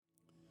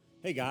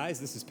Hey guys,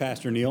 this is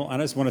Pastor Neil. I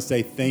just want to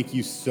say thank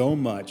you so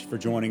much for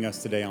joining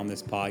us today on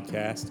this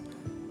podcast.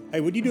 Hey,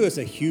 would you do us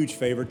a huge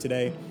favor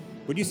today?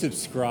 Would you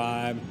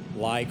subscribe,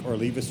 like, or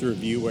leave us a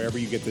review wherever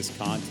you get this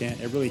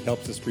content? It really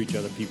helps us reach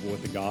other people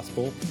with the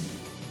gospel.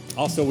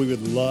 Also, we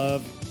would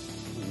love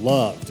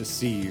to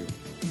see you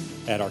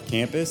at our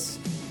campus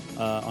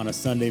on a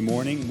Sunday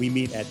morning. We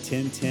meet at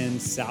 1010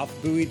 South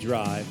Bowie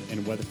Drive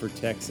in Weatherford,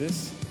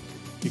 Texas.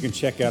 You can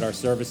check out our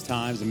service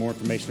times and more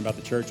information about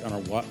the church on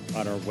our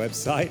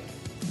website,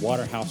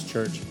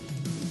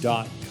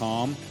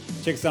 waterhousechurch.com.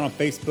 Check us out on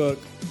Facebook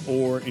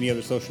or any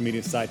other social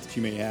media sites that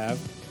you may have.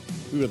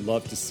 We would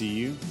love to see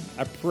you.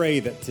 I pray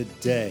that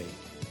today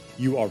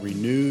you are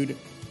renewed,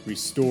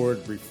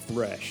 restored,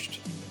 refreshed,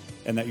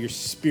 and that your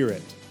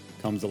spirit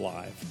comes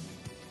alive.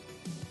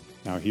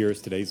 Now here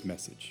is today's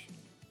message.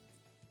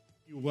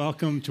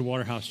 Welcome to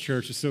Waterhouse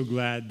Church. I'm so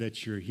glad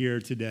that you're here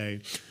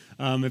today.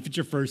 If it's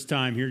your first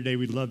time here today,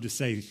 we'd love to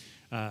say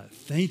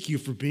thank you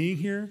for being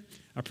here.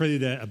 I pray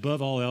that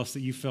above all else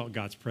that you felt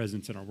God's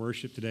presence in our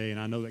worship today, and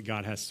I know that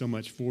God has so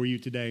much for you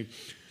today.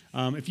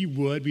 If you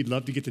would, we'd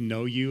love to get to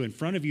know you. In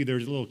front of you,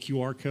 there's a little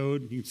QR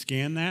code. You can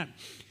scan that.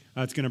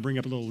 It's going to bring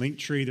up a little link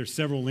tree. There's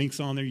several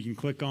links on there you can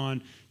click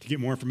on to get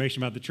more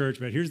information about the church,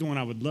 but here's the one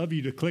I would love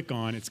you to click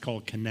on. It's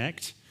called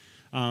Connect.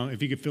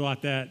 If you could fill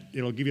out that,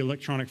 it'll give you an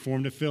electronic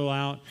form to fill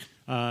out.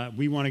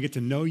 We want to get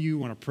to know you,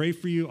 want to pray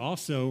for you.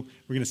 Also,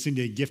 we're going to send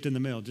you a gift in the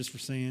mail just for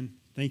saying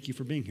thank you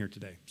for being here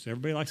today. So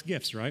everybody likes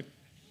gifts, right?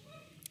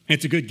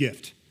 It's a good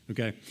gift,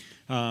 okay?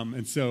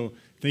 And so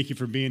thank you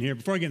for being here.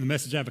 Before I get in the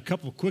message, I have a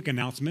couple of quick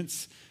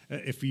announcements,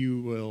 if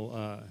you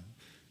will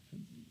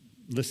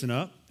listen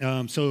up.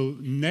 So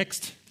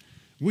next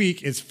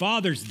week is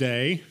Father's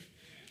Day.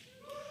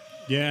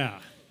 Yeah.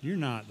 You're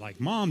not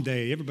like Mom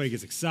Day. Everybody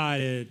gets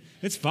excited.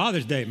 It's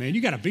Father's Day, man. You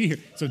got to be here.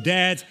 So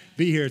dads,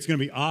 be here. It's going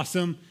to be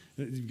awesome.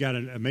 We've got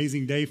an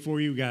amazing day for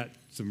you. We've got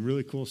some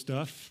really cool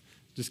stuff.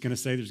 Just going to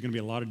say there's going to be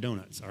a lot of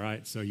donuts, all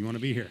right? So you want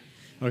to be here.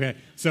 Okay,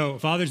 so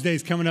Father's Day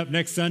is coming up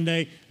next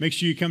Sunday. Make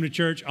sure you come to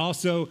church.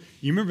 Also,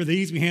 you remember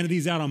these? We handed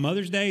these out on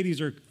Mother's Day. These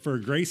are for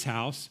Grace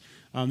House.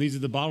 These are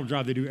the bottle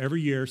drive they do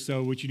every year.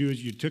 So what you do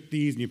is you took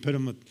these and you put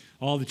them with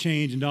all the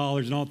change and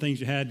dollars and all the things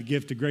you had to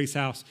give to Grace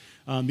House.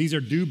 These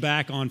are due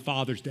back on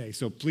Father's Day.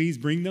 So please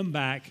bring them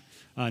back.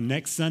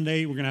 Next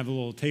Sunday, we're going to have a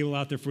little table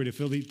out there for you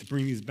to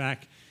bring these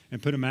back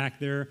and put them back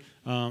there.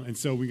 And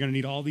so we're going to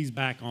need all these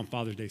back on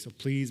Father's Day. So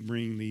please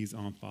bring these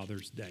on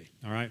Father's Day.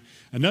 All right.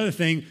 Another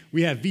thing,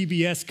 we have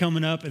VBS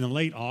coming up in the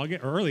late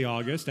August, or early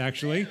August,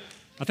 actually.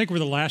 I think we're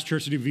the last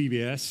church to do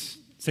VBS.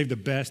 Save the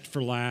best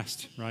for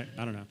last, right?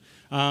 I don't know.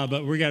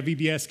 But we got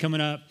VBS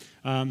coming up,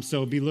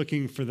 so be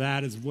looking for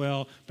that as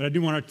well. But I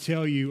do want to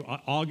tell you,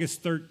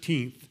 August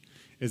 13th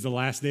is the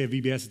last day of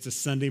VBS. It's a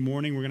Sunday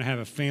morning. We're going to have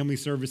a family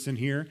service in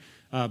here.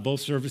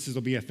 Both services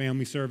will be a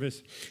family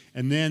service.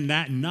 And then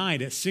that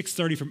night at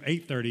 6:30 from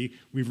 8:30,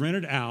 we've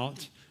rented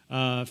out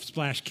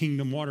Splash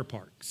Kingdom Water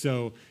Park.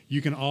 So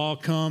you can all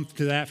come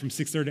to that from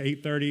 6:30 to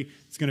 8:30.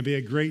 It's going to be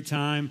a great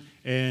time.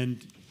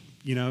 And,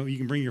 you know, you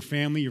can bring your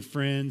family, your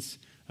friends.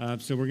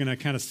 So we're going to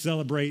kind of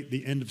celebrate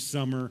the end of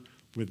summer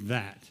with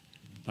that.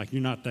 Like,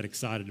 you're not that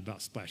excited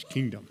about Splash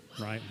Kingdom,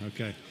 right?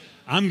 Okay.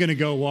 I'm going to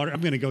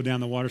go down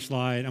the water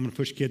slide. I'm going to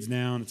push kids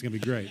down. It's going to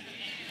be great.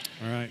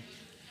 All right.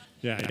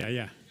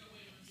 Yeah.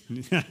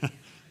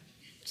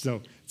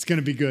 So it's going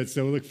to be good.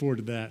 So we look forward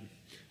to that.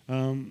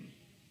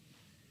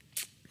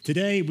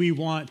 Today we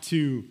want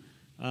to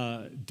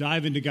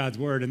dive into God's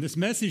Word. And this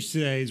message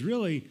today is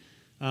really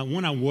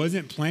one I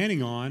wasn't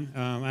planning on.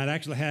 I'd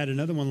actually had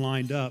another one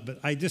lined up, but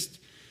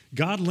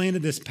God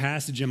landed this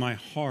passage in my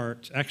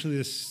heart, actually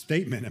this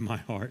statement in my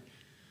heart,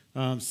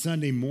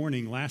 Sunday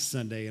morning, last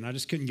Sunday, and I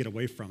just couldn't get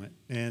away from it.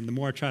 And the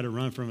more I tried to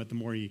run from it, the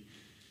more he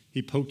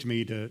poked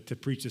me to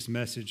preach this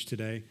message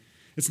today.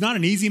 It's not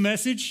an easy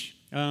message.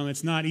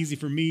 It's not easy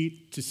for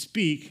me to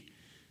speak,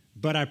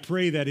 but I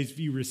pray that if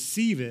you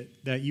receive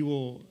it, that you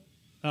will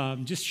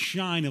just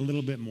shine a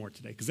little bit more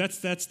today, because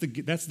that's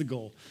the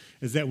goal,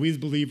 is that we as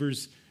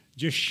believers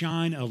just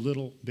shine a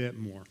little bit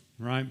more.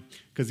 Right?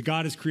 Because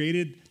God has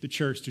created the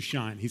church to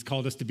shine. He's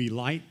called us to be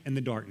light in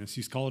the darkness.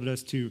 He's called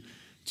us to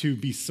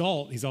be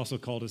salt. He's also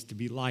called us to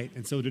be light.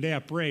 And so today I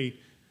pray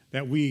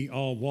that we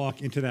all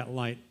walk into that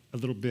light a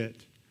little bit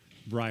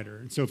brighter.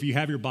 And so if you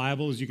have your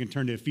Bibles, you can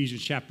turn to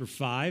Ephesians chapter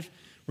 5.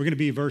 We're going to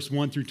be verse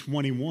 1 through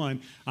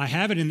 21. I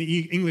have it in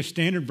the English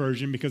Standard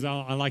Version because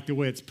I like the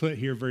way it's put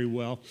here very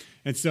well.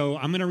 And so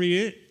I'm going to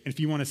read it. And if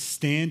you want to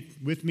stand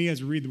with me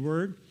as we read the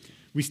word,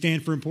 we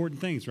stand for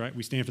important things, right?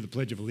 We stand for the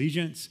Pledge of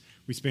Allegiance.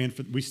 We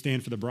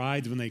stand for the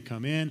brides when they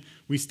come in.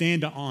 We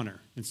stand to honor.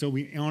 And so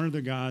we honor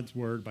the God's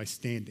word by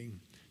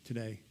standing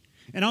today.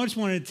 And I just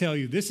wanted to tell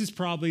you, the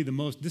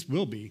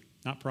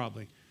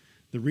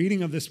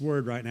reading of this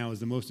word right now is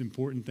the most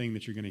important thing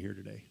that you're going to hear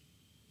today.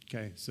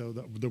 Okay, so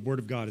the word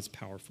of God is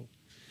powerful.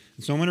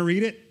 And so I'm going to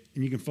read it,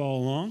 and you can follow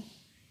along.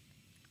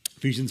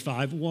 Ephesians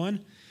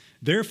 5:1.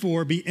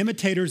 Therefore, be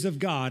imitators of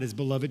God as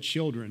beloved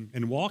children,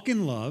 and walk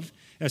in love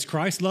as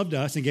Christ loved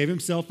us and gave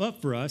himself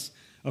up for us,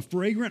 a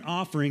fragrant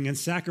offering and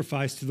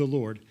sacrifice to the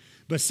Lord.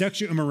 But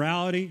sexual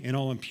immorality and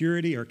all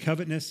impurity or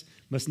covetousness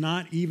must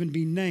not even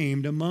be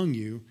named among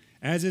you,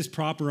 as is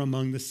proper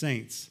among the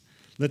saints.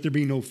 Let there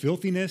be no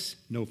filthiness,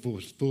 no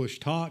foolish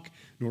talk,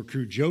 nor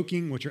crude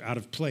joking, which are out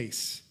of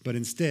place, but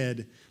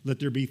instead let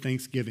there be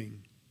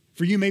thanksgiving.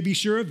 For you may be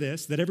sure of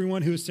this, that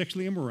everyone who is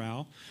sexually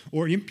immoral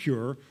or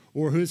impure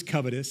or who is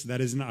covetous,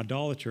 that is an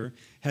idolater,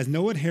 has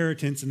no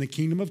inheritance in the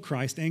kingdom of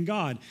Christ and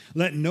God.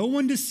 Let no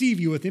one deceive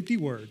you with empty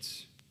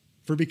words.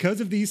 For because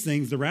of these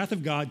things, the wrath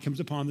of God comes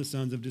upon the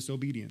sons of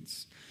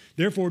disobedience.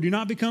 Therefore, do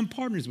not become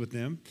partners with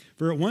them,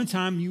 for at one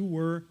time you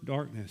were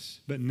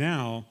darkness, but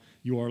now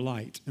you are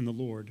light in the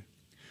Lord.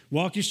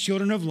 Walk as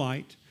children of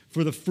light,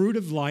 for the fruit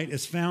of light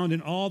is found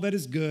in all that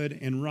is good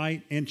and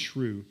right and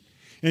true.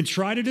 And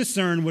try to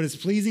discern what is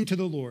pleasing to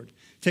the Lord.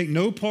 Take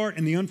no part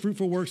in the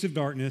unfruitful works of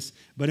darkness,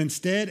 but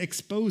instead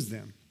expose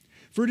them.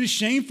 For it is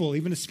shameful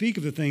even to speak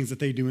of the things that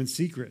they do in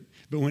secret.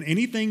 But when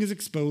anything is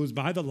exposed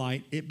by the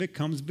light, it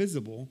becomes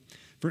visible.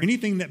 For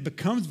anything that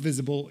becomes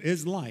visible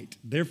is light.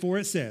 Therefore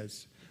it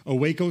says,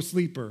 Awake, O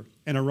sleeper,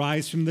 and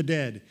arise from the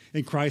dead,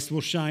 and Christ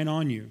will shine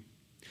on you.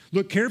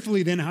 Look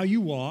carefully then how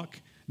you walk,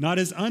 not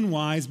as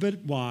unwise, but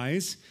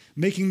wise,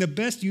 making the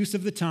best use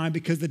of the time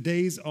because the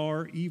days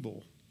are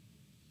evil.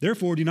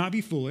 Therefore, do not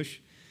be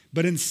foolish,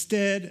 but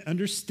instead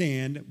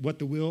understand what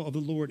the will of the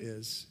Lord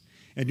is.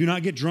 And do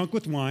not get drunk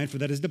with wine, for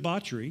that is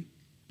debauchery,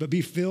 but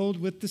be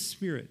filled with the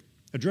Spirit,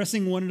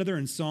 addressing one another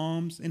in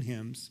psalms and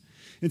hymns,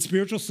 in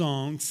spiritual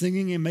songs,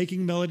 singing and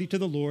making melody to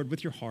the Lord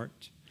with your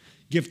heart.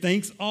 Give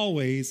thanks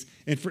always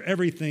and for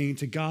everything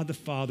to God the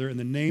Father in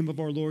the name of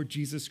our Lord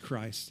Jesus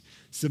Christ,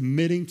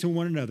 submitting to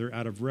one another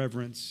out of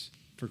reverence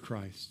for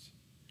Christ.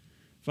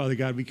 Father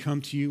God, we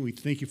come to you. We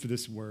thank you for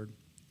this word.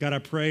 God, I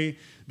pray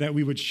that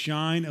we would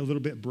shine a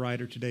little bit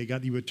brighter today.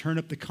 God, that you would turn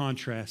up the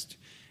contrast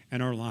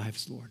in our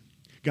lives, Lord.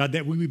 God,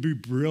 that we would be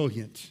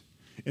brilliant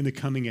in the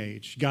coming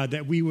age. God,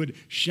 that we would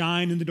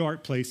shine in the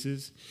dark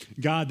places.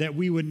 God, that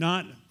we would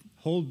not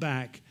hold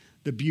back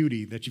the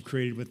beauty that you've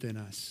created within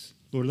us.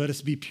 Lord, let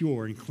us be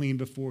pure and clean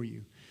before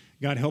you.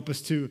 God, help us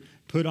to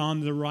put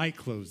on the right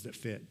clothes that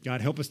fit.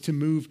 God, help us to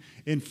move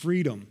in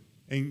freedom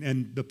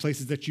and the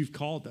places that you've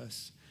called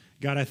us.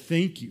 God, I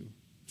thank you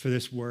for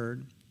this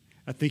word.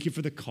 I thank you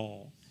for the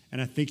call,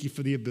 and I thank you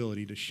for the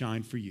ability to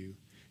shine for you.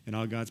 And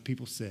all God's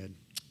people said,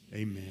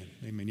 amen.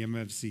 Amen. You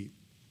have a seat.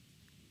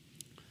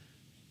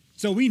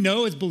 So we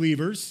know as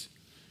believers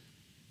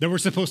that we're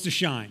supposed to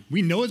shine.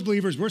 We know as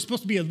believers we're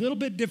supposed to be a little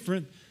bit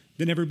different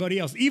than everybody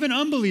else. Even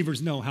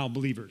unbelievers know how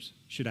believers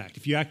should act.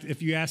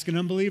 If you ask an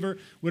unbeliever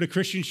what a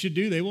Christian should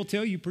do, they will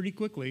tell you pretty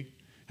quickly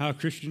how a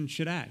Christian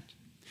should act.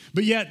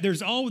 But yet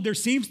there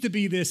seems to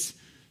be this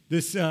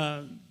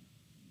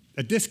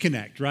a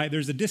disconnect, right?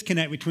 There's a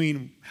disconnect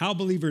between how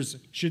believers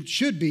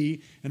should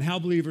be and how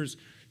believers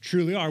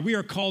truly are. We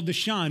are called to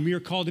shine. We are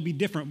called to be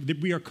different.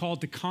 We are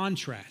called to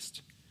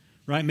contrast,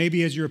 right?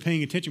 Maybe as you were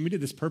paying attention, we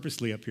did this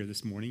purposely up here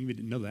this morning. We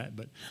didn't know that,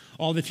 but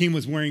all the team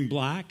was wearing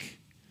black.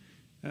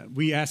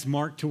 We asked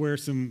Mark to wear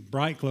some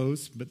bright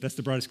clothes, but that's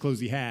the brightest clothes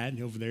he had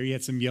over there. He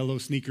had some yellow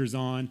sneakers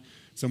on,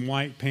 some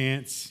white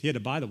pants. He had to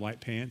buy the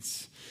white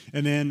pants.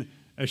 And then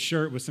a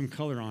shirt with some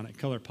color on it,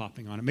 color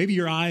popping on it. Maybe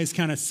your eyes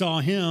kind of saw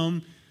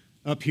him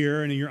up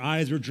here and your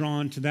eyes were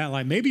drawn to that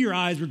light. Maybe your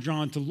eyes were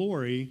drawn to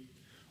Lori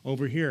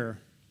over here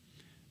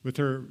with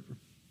her,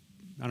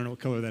 I don't know what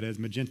color that is,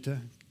 magenta,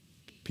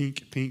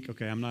 pink.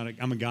 Okay, I'm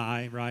a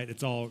guy, right?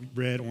 It's all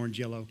red, orange,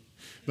 yellow.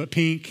 But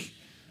pink,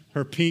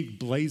 her pink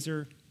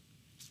blazer.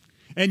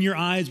 And your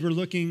eyes were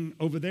looking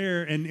over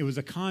there, and it was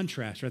a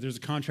contrast, right? There's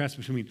a contrast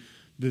between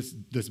this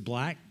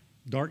black,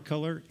 dark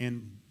color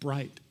and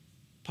bright,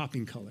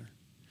 popping color.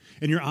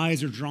 And your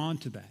eyes are drawn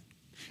to that.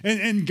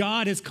 And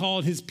God has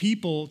called his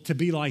people to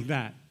be like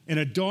that. In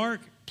a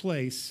dark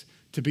place,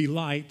 to be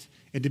light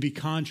and to be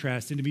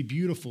contrast and to be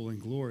beautiful and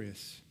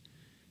glorious.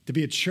 To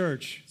be a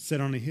church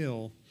set on a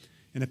hill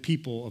and a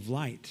people of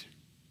light.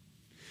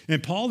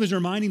 And Paul is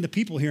reminding the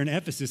people here in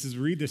Ephesus as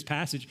we read this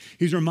passage,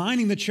 he's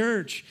reminding the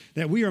church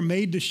that we are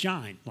made to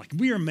shine. Like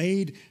we are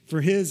made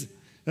for his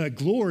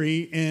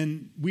glory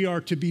and we are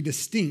to be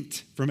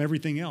distinct from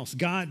everything else.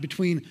 God,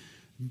 between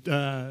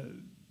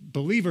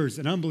believers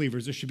and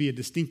unbelievers, there should be a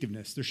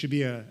distinctiveness. There should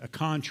be a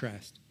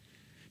contrast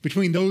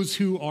between those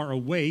who are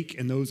awake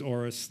and those who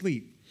are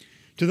asleep.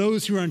 To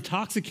those who are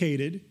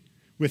intoxicated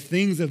with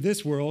things of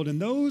this world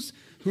and those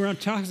who are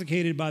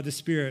intoxicated by the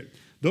Spirit,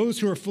 those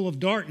who are full of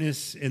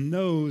darkness and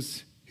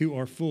those who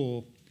are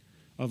full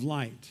of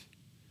light.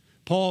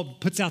 Paul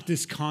puts out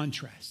this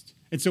contrast.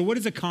 And so what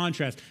is a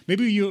contrast?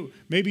 Maybe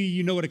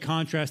you know what a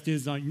contrast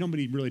is.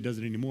 Nobody really does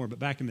it anymore, but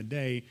back in the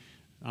day,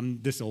 I'm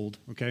this old,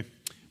 okay?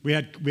 We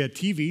had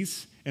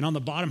TVs, and on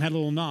the bottom had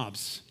little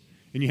knobs.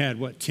 And you had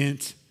what?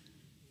 Tint,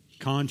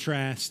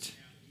 contrast,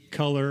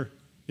 color.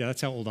 Yeah,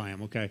 that's how old I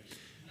am, okay?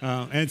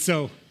 And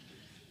so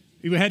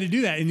you had to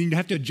do that, and you'd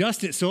have to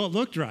adjust it so it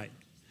looked right.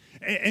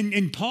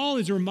 And Paul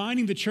is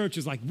reminding the church,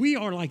 is like, we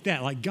are like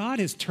that. Like God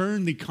has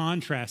turned the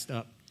contrast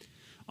up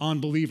on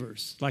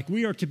believers. Like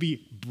we are to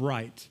be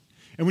bright.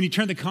 And when you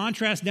turn the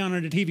contrast down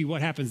on the TV,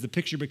 what happens? The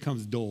picture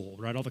becomes dull,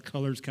 right? All the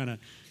colors kind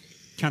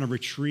of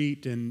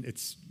retreat, and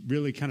it's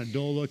really kind of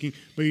dull looking.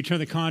 But you turn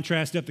the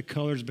contrast up, the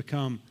colors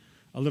become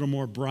a little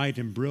more bright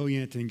and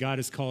brilliant, and God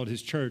has called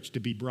his church to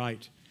be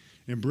bright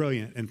and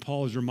brilliant. And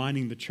Paul is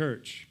reminding the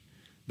church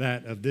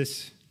that of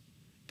this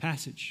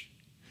passage.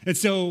 And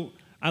so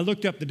I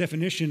looked up the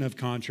definition of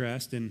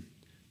contrast, and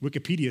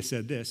Wikipedia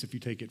said this, if you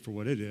take it for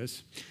what it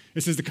is.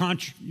 It says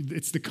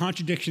it's the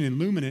contradiction and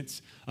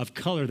luminance of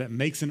color that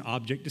makes an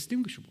object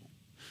distinguishable.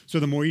 So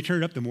the more you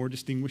turn it up, the more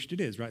distinguished it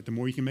is, right? The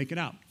more you can make it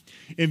out.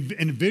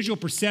 In visual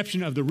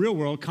perception of the real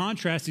world,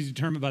 contrast is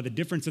determined by the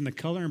difference in the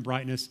color and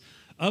brightness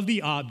of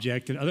the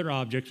object and other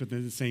objects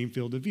within the same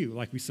field of view,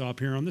 like we saw up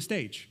here on the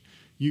stage.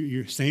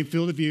 Your same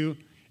field of view,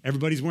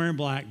 everybody's wearing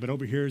black, but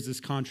over here is this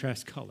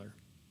contrast color.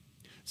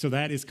 So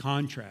that is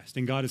contrast,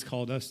 and God has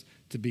called us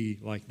to be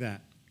like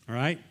that, all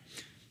right?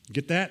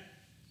 Get that?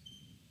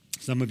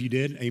 Some of you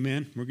did.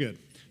 Amen. We're good.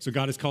 So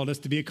God has called us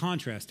to be a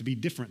contrast, to be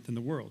different than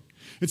the world.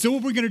 And so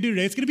what we're going to do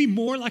today, it's going to be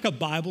more like a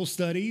Bible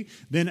study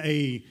than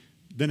a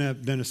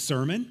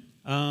sermon.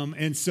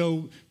 And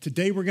so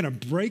today we're going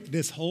to break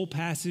this whole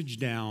passage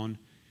down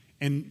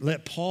and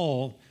let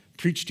Paul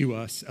preach to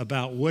us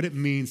about what it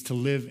means to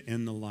live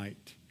in the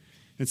light.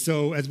 And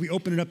so as we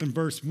open it up in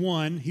verse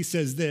 1, he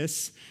says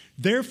this,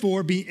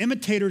 "Therefore be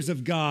imitators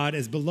of God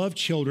as beloved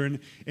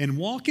children and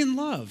walk in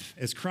love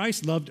as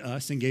Christ loved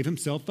us and gave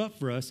himself up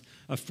for us,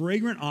 a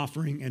fragrant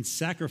offering and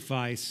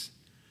sacrifice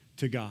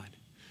to God."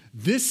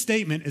 This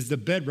statement is the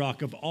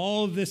bedrock of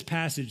all of this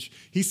passage.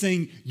 He's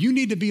saying you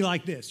need to be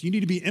like this. You need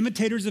to be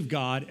imitators of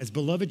God as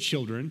beloved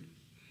children,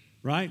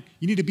 right?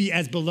 You need to be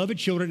as beloved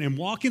children and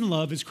walk in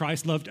love as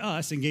Christ loved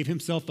us and gave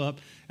himself up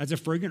as a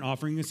fragrant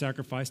offering and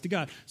sacrifice to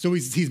God. So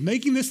he's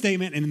making this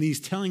statement, and he's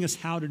telling us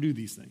how to do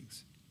these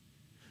things.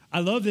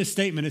 I love this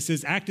statement. It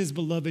says, act as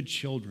beloved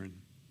children.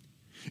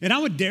 And I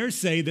would dare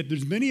say that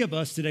there's many of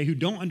us today who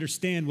don't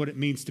understand what it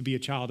means to be a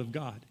child of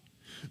God.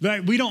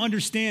 That we don't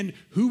understand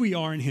who we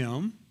are in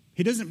him.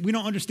 We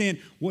don't understand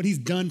what he's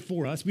done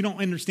for us. We don't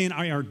understand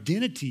our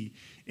identity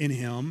in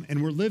him,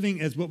 and we're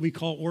living as what we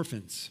call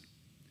orphans.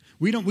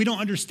 We don't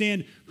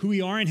understand who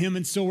we are in him,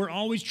 and so we're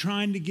always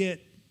trying to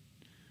get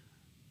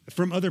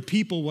from other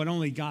people what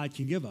only God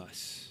can give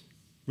us.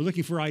 We're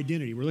looking for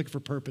identity. We're looking for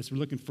purpose. We're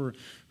looking for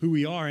who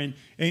we are.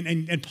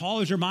 And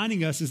Paul is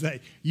reminding us is that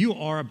you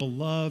are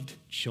beloved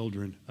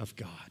children of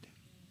God.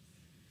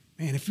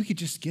 Man, if we could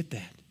just get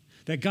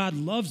that God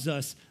loves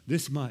us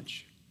this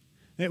much,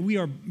 that we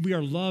are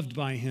loved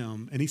by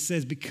him. And he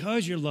says,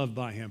 because you're loved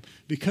by him,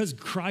 because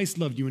Christ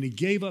loved you and he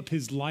gave up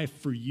his life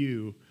for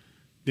you,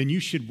 then you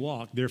should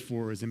walk,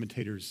 therefore, as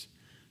imitators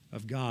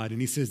of God. And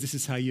he says, this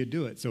is how you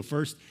do it. So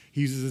first,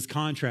 he uses this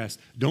contrast.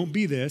 Don't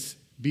be this,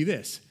 be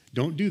this.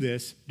 Don't do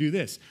this, do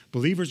this.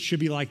 Believers should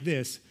be like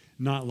this,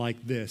 not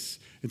like this.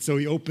 And so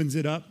he opens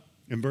it up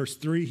in verse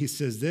 3. He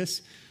says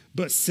this,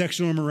 but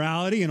sexual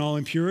immorality and all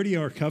impurity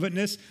or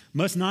covetousness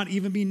must not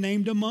even be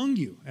named among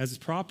you, as is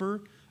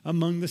proper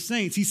among the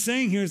saints. He's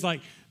saying here is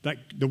like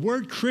the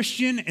word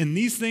Christian and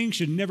these things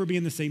should never be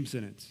in the same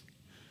sentence.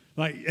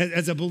 Like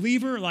as a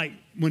believer, like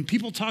when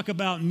people talk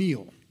about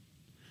Neil,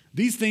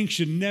 these things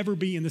should never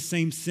be in the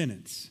same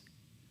sentence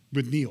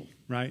with Neil,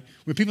 right?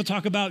 When people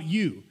talk about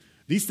you,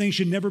 these things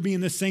should never be in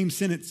the same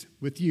sentence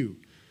with you.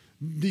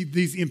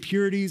 These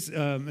impurities,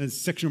 as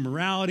sexual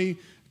immorality,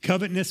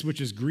 covetousness, which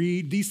is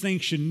greed, these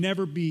things should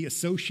never be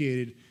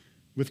associated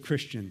with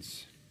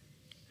Christians.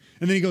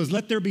 And then he goes,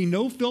 let there be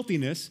no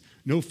filthiness,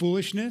 no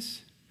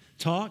foolishness,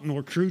 talk,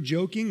 nor crude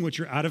joking, which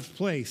are out of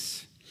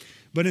place.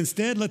 But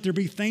instead, let there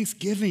be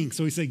thanksgiving.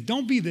 So he's saying,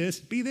 don't be this,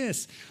 be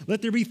this.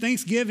 Let there be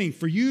thanksgiving,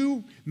 for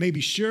you may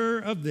be sure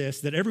of this,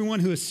 that everyone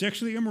who is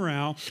sexually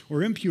immoral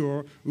or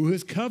impure, who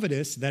is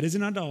covetous, that is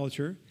an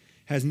idolater,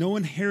 has no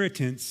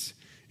inheritance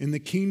in the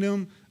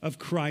kingdom of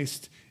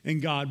Christ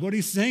and God. What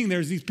he's saying there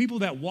is these people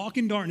that walk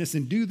in darkness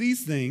and do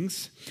these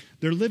things,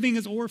 they're living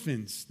as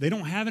orphans. They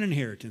don't have an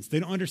inheritance. They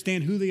don't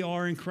understand who they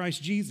are in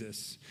Christ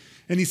Jesus.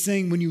 And he's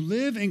saying when you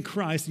live in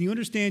Christ and you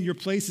understand your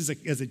place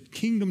as a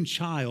kingdom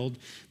child,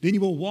 then you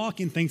will walk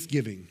in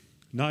thanksgiving,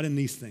 not in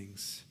these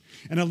things.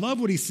 And I love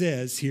what he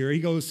says here. He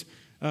goes,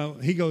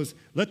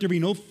 let there be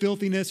no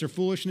filthiness or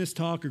foolishness,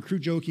 talk, or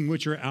crude joking,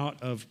 which are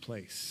out of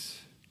place.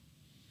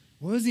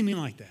 What does he mean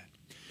like that?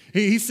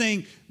 He's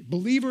saying,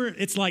 believer,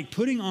 it's like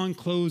putting on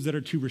clothes that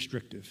are too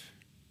restrictive.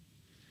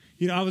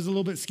 You know, I was a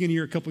little bit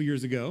skinnier a couple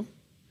years ago,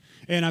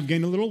 and I've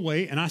gained a little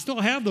weight, and I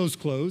still have those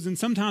clothes, and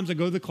sometimes I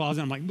go to the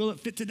closet, and I'm like, will it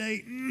fit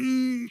today?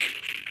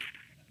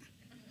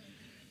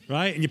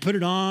 Right? And you put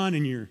it on,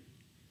 and you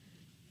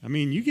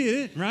get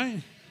it, right?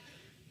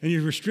 And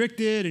you're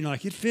restricted, and you're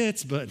like, it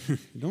fits, but it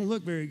don't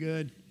look very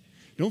good.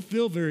 Don't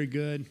feel very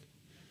good.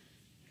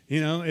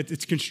 You know,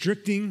 it's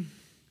constricting.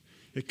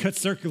 It cuts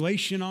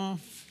circulation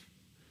off.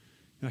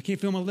 And I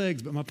can't feel my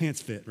legs, but my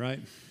pants fit, right?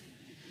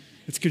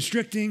 It's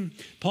constricting.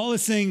 Paul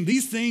is saying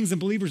these things in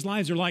believers'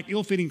 lives are like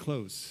ill-fitting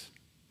clothes.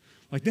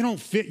 Like they don't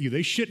fit you.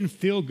 They shouldn't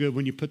feel good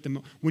when you put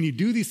them. When you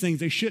do these things,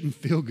 they shouldn't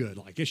feel good.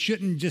 Like it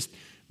shouldn't just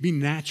be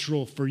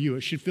natural for you.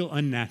 It should feel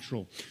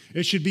unnatural.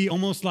 It should be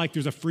almost like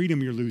there's a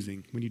freedom you're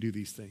losing when you do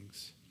these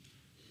things.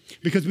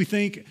 Because we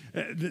think,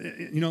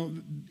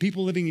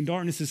 people living in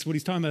darkness is what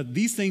he's talking about.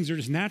 These things are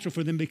just natural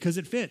for them because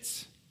it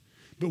fits.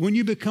 But when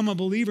you become a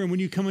believer and when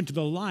you come into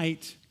the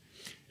light,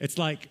 it's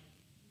like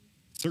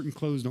certain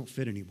clothes don't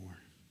fit anymore.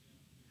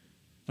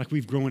 Like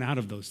we've grown out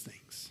of those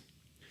things.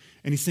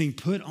 And he's saying,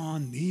 put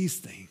on these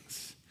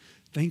things.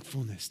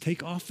 Thankfulness.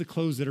 Take off the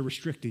clothes that are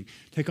restricting.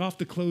 Take off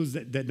the clothes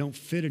that don't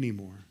fit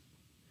anymore.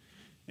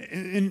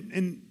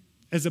 And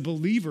as a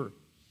believer,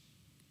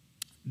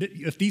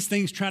 if these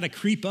things try to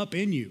creep up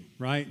in you,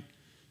 right,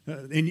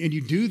 and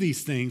you do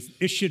these things,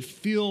 it should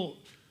feel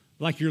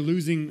like you're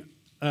losing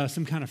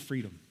some kind of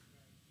freedom.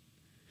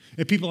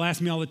 And people ask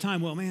me all the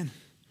time, well, man,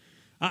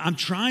 I'm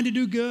trying to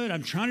do good.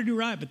 I'm trying to do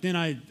right, but then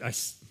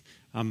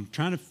I'm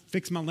trying to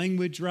fix my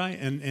language right,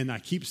 and I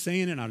keep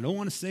saying it, and I don't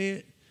want to say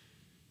it.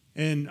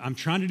 And I'm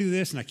trying to do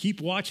this, and I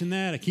keep watching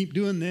that. I keep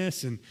doing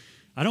this, and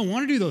I don't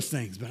want to do those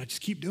things, but I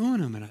just keep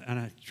doing them, and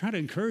I try to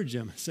encourage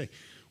them. I say,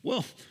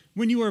 well,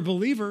 when you were a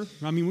believer,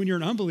 when you're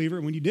an unbeliever,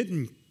 when you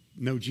didn't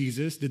know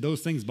Jesus, did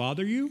those things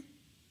bother you?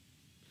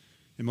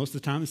 And most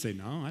of the time they say,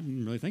 no, I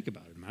didn't really think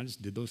about it. I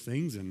just did those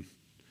things, and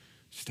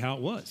it's just how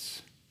it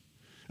was.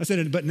 I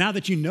said, but now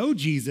that you know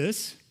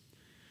Jesus,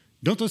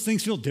 don't those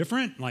things feel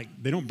different? Like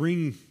they don't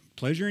bring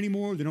pleasure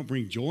anymore. They don't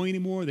bring joy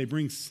anymore.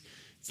 It's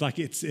like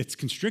it's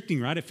constricting,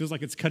 right? It feels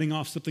like it's cutting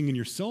off something in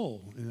your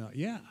soul.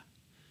 Yeah.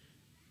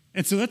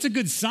 And so that's a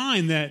good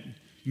sign that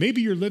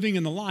maybe you're living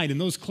in the light and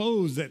those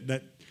clothes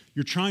that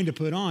you're trying to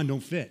put on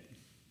don't fit.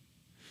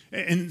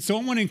 And so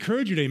I want to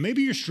encourage you today.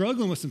 Maybe you're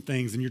struggling with some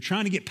things and you're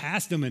trying to get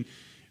past them,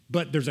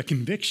 but there's a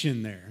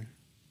conviction there.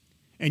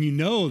 And you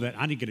know that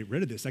I need to get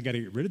rid of this. I got to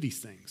get rid of these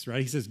things,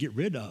 right? He says, get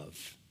rid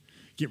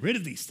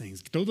of these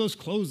things. Throw those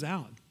clothes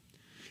out.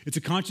 It's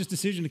a conscious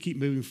decision to keep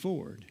moving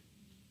forward.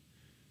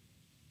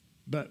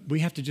 But we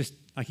have to just,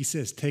 like he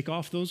says, take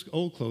off those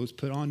old clothes,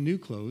 put on new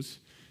clothes,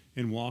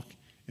 and walk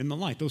in the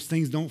light. Those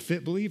things don't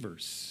fit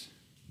believers.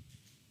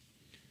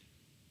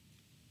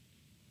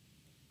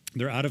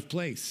 They're out of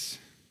place.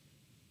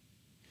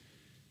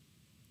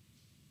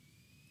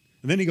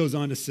 And then he goes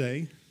on to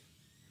say,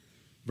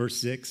 verse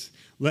 6,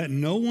 let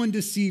no one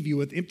deceive you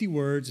with empty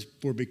words,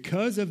 for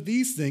because of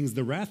these things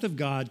the wrath of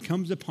God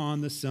comes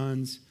upon the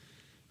sons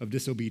of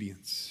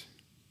disobedience.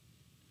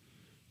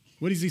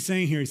 What is he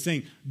saying here? He's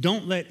saying,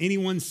 don't let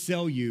anyone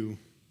sell you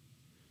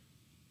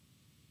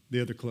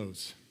the other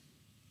clothes.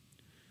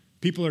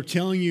 People are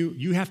telling you,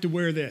 you have to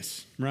wear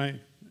this, right?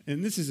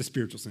 And this is a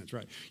spiritual sense,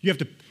 right? You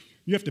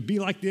have to be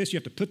like this. You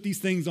have to put these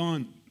things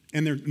on.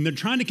 And they're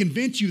trying to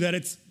convince you that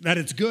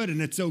it's good and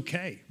it's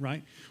okay,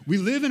 right? We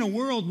live in a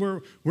world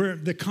where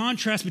the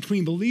contrast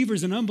between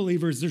believers and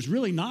unbelievers, there's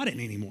really not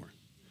any anymore,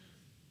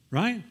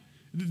 right?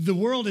 The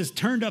world has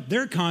turned up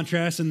their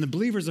contrast and the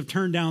believers have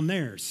turned down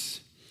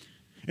theirs.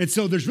 And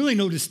so there's really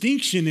no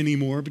distinction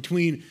anymore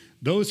between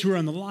those who are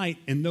in the light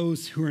and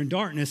those who are in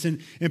darkness.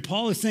 And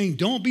Paul is saying,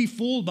 don't be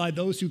fooled by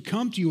those who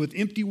come to you with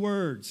empty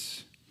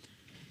words.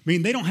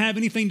 They don't have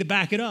anything to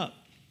back it up.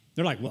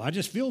 They're like, well, I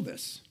just feel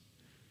this.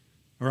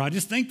 Or I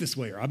just think this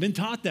way, or I've been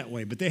taught that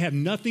way, but they have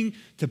nothing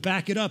to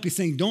back it up. He's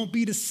saying, don't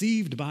be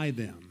deceived by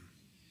them.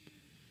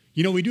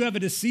 We do have a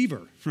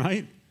deceiver,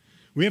 right?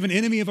 We have an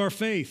enemy of our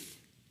faith,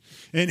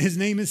 and his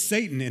name is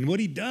Satan. And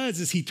what he does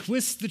is he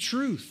twists the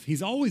truth.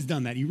 He's always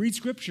done that. You read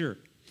Scripture.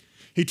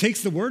 He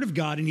takes the Word of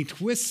God and he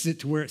twists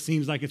it to where it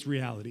seems like it's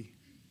reality.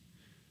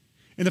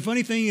 And the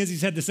funny thing is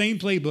he's had the same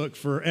playbook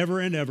forever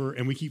and ever,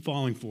 and we keep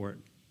falling for it.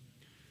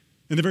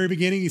 In the very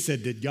beginning, he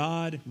said, did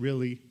God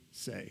really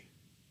say?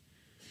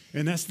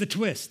 And that's the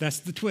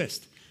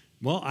twist.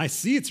 Well, I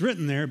see it's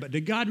written there, but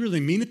did God really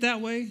mean it that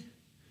way?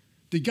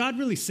 Did God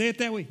really say it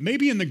that way?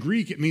 Maybe in the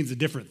Greek it means a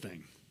different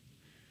thing.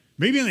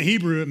 Maybe in the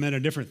Hebrew it meant a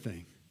different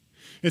thing.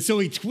 And so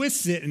he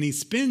twists it and he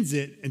spins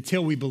it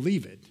until we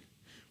believe it.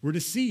 We're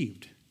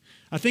deceived.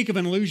 I think of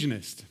an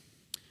illusionist.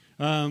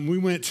 We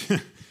went, I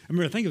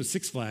think it was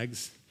Six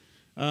Flags.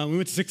 We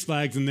went to Six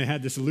Flags and they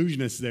had this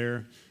illusionist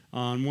there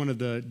on one of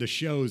the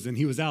shows, and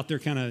he was out there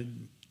kind of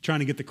trying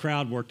to get the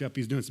crowd worked up.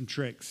 He was doing some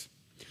tricks.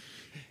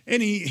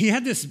 And he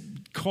had this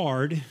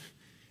card,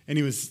 and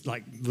he was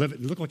like,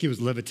 it looked like he was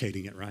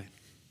levitating it, right?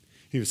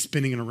 He was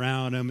spinning it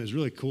around him. It was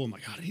really cool. I'm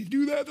like, how did he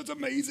do that? That's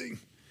amazing.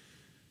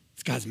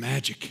 This guy's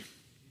magic.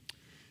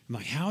 I'm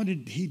like, how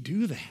did he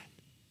do that?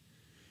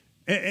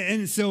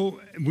 And so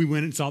we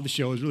went and saw the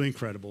show. It was really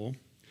incredible.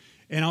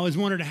 And I always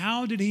wondered,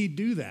 how did he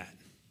do that?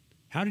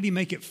 How did he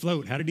make it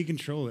float? How did he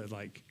control it?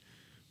 Like,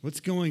 what's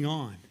going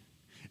on?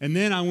 And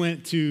then I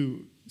went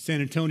to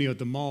San Antonio at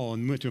the mall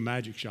and went to a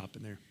magic shop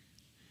in there.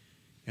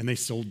 And they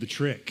sold the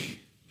trick.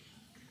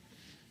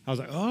 I was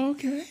like, oh,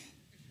 okay.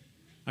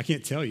 I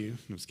can't tell you.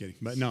 I'm just kidding.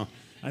 But no,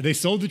 they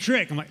sold the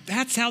trick. I'm like,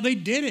 that's how they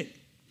did it.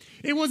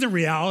 It wasn't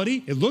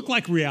reality. It looked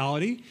like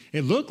reality.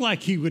 It looked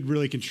like he would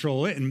really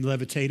control it and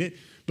levitate it.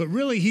 But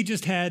really, he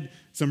just had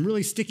some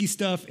really sticky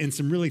stuff and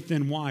some really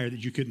thin wire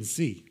that you couldn't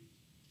see.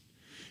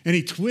 And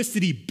he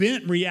twisted, he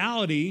bent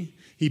reality.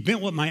 He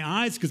bent what my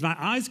eyes, because my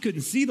eyes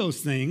couldn't see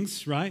those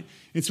things, right?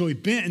 And so he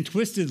bent and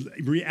twisted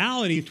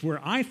reality to where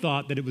I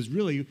thought that it was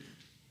really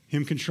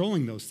him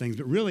controlling those things.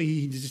 But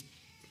really,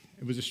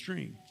 it was a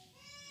string.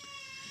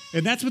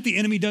 And that's what the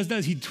enemy does.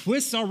 He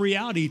twists our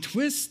reality. He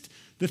twists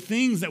the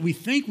things that we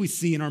think we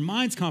see and our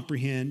minds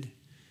comprehend,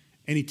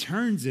 and he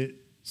turns it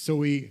so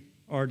we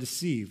are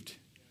deceived.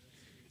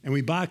 And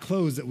we buy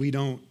clothes that we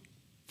don't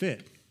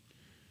fit.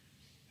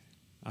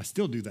 I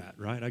still do that,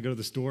 right? I go to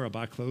the store, I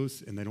buy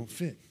clothes, and they don't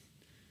fit.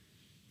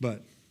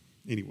 But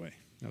anyway,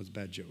 that was a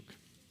bad joke.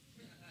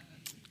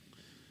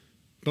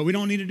 But we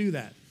don't need to do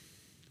that,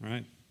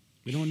 right?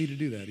 We don't need to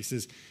do that. He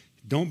says,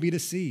 don't be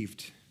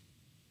deceived.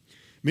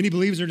 Many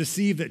believers are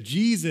deceived that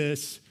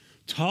Jesus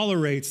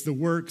tolerates the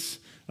works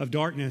of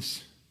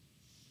darkness.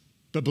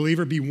 But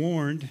believer, be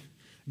warned,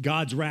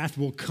 God's wrath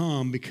will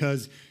come,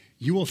 because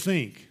you will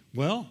think,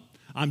 well,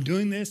 I'm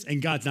doing this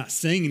and God's not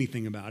saying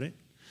anything about it.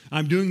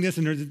 I'm doing this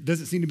and there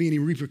doesn't seem to be any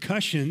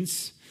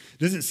repercussions.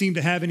 Doesn't seem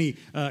to have any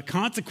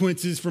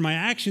consequences for my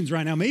actions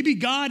right now. Maybe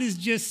God is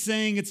just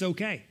saying it's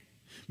okay.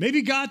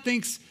 Maybe God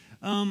thinks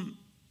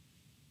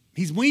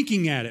he's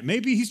winking at it.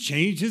 Maybe he's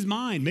changed his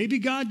mind. Maybe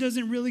God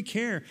doesn't really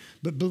care.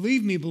 But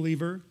believe me,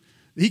 believer,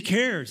 he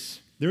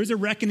cares. There is a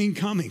reckoning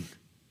coming.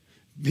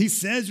 He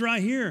says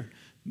right here,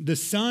 the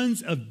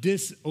sons of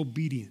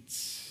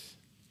disobedience.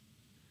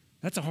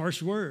 That's a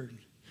harsh word.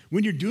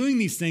 When you're doing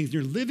these things,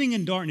 you're living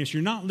in darkness.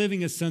 You're not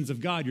living as sons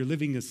of God. You're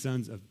living as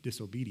sons of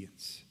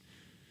disobedience.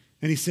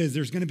 And he says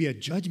there's going to be a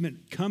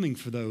judgment coming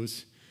for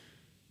those,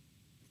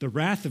 the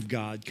wrath of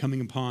God coming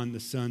upon the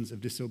sons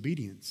of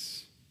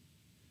disobedience.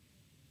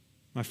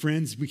 My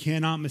friends, we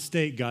cannot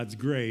mistake God's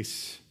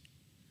grace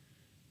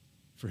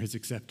for his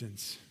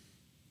acceptance.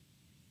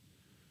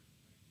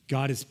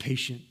 God is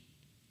patient.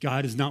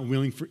 God is not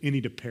willing for any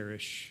to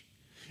perish.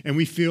 And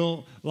we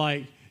feel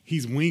like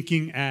he's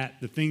winking at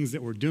the things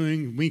that we're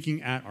doing,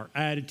 winking at our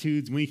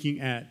attitudes,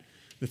 winking at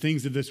the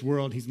things of this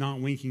world. He's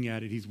not winking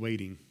at it. He's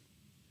waiting.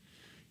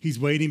 He's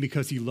waiting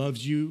because he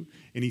loves you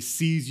and he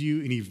sees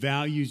you and he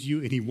values you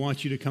and he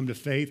wants you to come to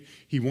faith.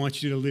 He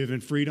wants you to live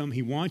in freedom.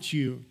 He wants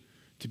you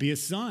to be a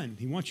son.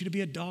 He wants you to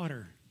be a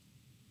daughter.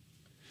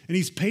 And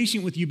he's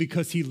patient with you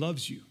because he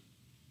loves you.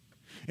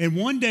 And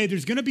one day,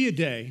 there's going to be a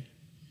day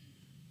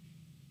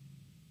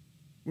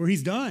where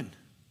he's done.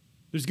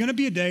 There's going to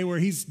be a day where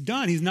he's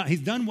done.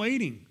 He's done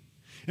waiting.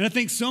 And I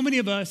think so many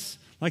of us,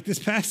 like this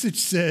passage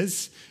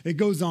says, it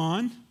goes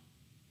on.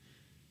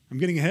 I'm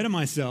getting ahead of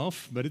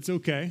myself, but it's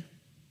okay,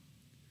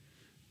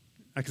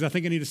 because I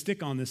think I need to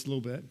stick on this a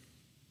little bit.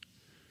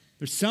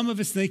 There's some of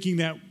us thinking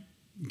that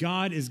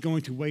God is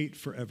going to wait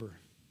forever.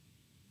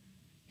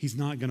 He's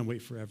not going to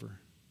wait forever.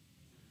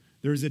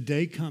 There's a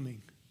day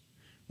coming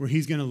where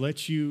he's going to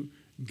let you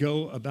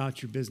go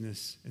about your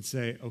business and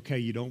say, okay,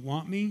 you don't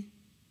want me?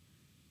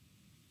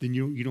 Then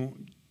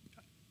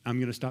I'm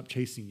going to stop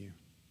chasing you.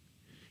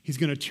 He's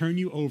going to turn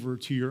you over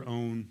to your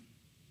own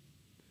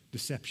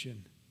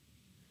deception.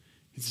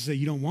 He's going to say,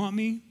 you don't want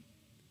me?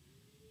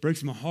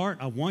 Breaks my heart.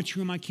 I want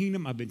you in my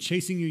kingdom. I've been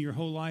chasing you your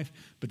whole life,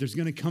 but there's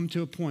going to come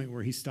to a point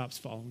where he stops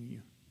following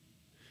you.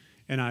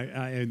 And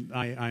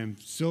I am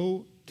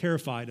so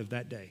terrified of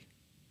that day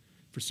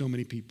for so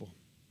many people.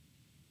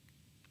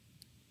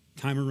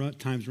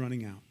 Time's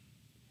running out.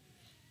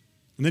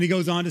 And then he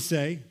goes on to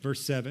say, verse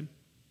 7,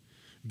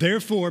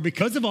 therefore,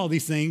 because of all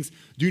these things,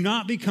 do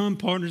not become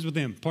partners with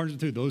them. Partners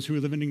with who? Those who are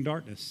living in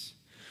darkness.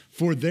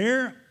 For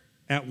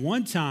at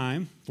one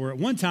time,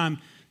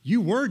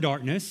 you were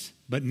darkness,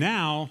 but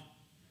now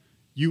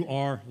you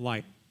are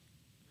light.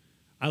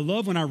 I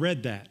love when I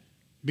read that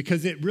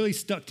because it really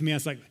stuck to me. I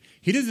was like,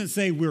 he doesn't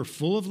say we're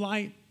full of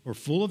light or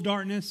full of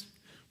darkness.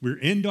 We're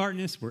in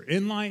darkness. We're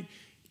in light.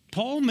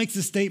 Paul makes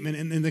a statement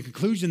in the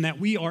conclusion that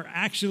we are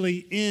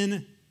actually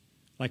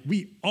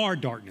we are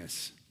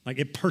darkness. Like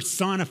it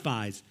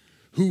personifies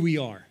who we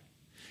are.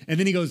 And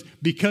then he goes,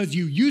 because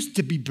you used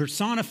to be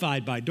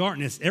personified by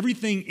darkness,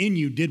 everything in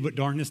you did what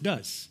darkness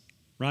does,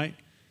 right?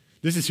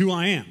 This is who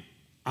I am.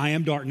 I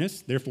am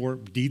darkness, therefore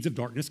deeds of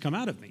darkness come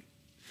out of me.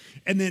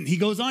 And then he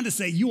goes on to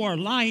say, you are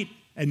light,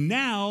 and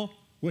now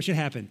what should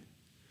happen?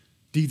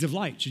 Deeds of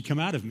light should come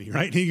out of me,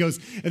 right? And he goes,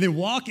 and then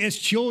walk as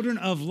children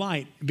of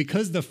light,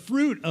 because the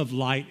fruit of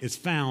light is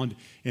found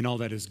in all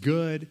that is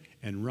good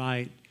and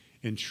right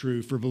and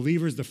true. For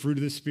believers, the fruit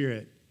of the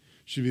Spirit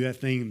should be that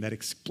thing that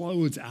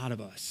explodes out of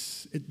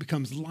us. It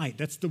becomes light.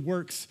 That's the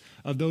works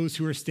of those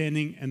who are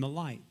standing in the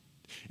light.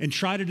 And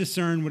try to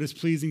discern what is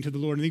pleasing to the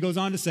Lord. And he goes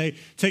on to say,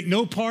 take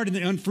no part in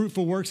the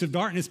unfruitful works of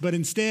darkness, but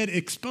instead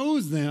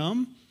expose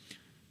them.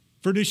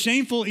 For it is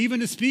shameful even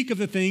to speak of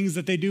the things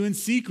that they do in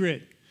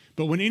secret.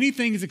 But when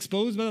anything is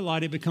exposed by the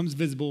light, it becomes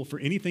visible. For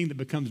anything that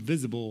becomes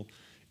visible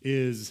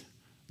is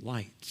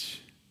light.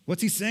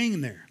 What's he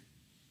saying there?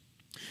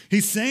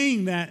 He's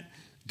saying that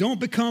don't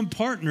become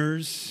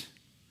partners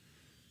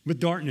with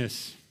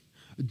darkness.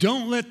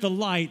 Don't let the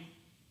light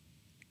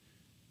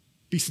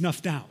be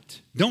snuffed out.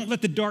 Don't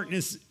let the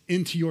darkness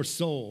into your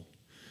soul.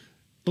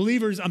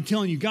 Believers, I'm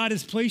telling you, God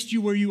has placed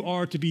you where you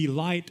are to be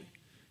light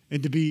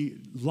and to be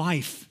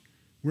life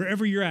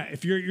Wherever you're at,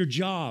 if you're at your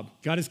job,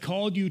 God has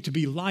called you to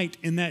be light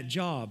in that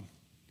job.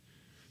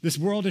 This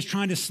world is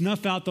trying to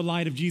snuff out the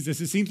light of Jesus.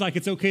 It seems like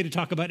it's okay to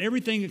talk about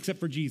everything except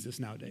for Jesus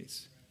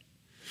nowadays.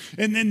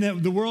 And then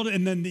the world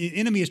and then the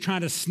enemy is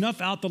trying to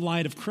snuff out the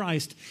light of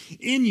Christ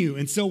in you.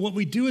 And so what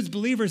we do as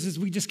believers is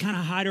we just kind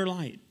of hide our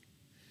light.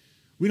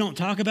 We don't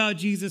talk about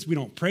Jesus. We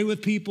don't pray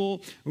with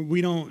people.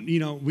 We don't,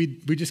 we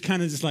just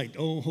kind of just like,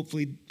 oh,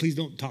 hopefully, please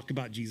don't talk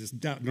about Jesus.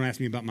 Don't ask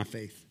me about my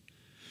faith.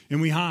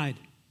 And we hide.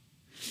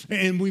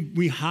 And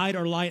we hide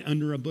our light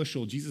under a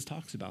bushel. Jesus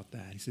talks about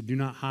that. He said, do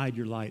not hide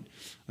your light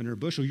under a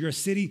bushel. You're a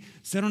city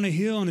set on a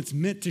hill, and it's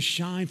meant to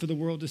shine for the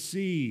world to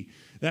see.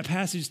 That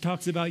passage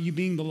talks about you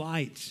being the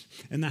light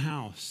in the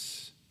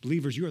house.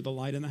 Believers, you are the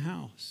light in the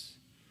house.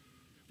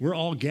 We're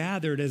all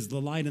gathered as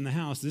the light in the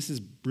house. This is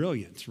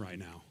brilliant right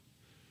now.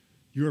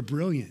 You are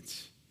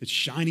brilliant. It's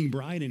shining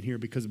bright in here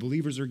because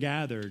believers are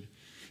gathered.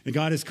 And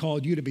God has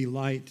called you to be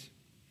light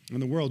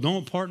in the world.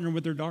 Don't partner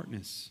with their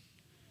darkness.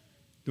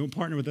 Don't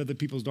partner with other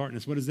people's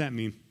darkness. What does that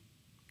mean?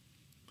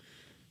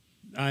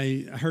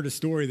 I heard a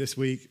story this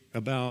week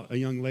about a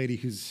young lady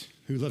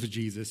who loves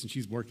Jesus, and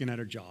she's working at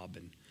her job.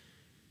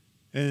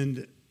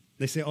 And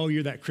they say, oh,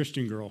 you're that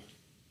Christian girl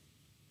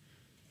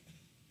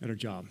at her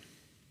job.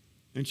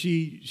 And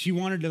she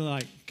wanted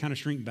to kind of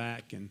shrink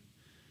back and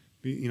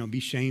be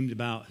shamed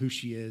about who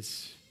she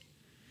is.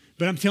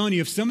 But I'm telling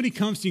you, if somebody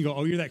comes to you and go,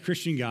 oh, you're that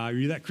Christian guy or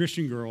you're that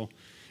Christian girl,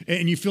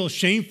 and you feel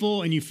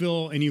shameful and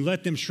you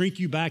let them shrink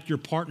you back, you're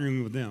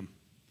partnering with them.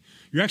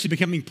 You're actually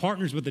becoming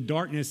partners with the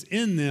darkness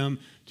in them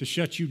to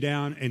shut you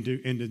down and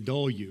to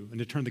dull you and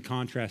to turn the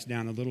contrast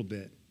down a little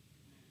bit.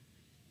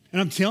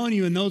 And I'm telling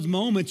you, in those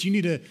moments, you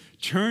need to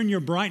turn your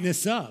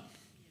brightness up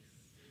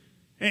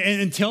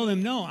and tell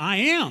them, no, I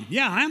am.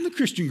 Yeah, I am the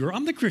Christian girl.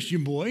 I'm the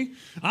Christian boy.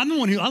 I'm the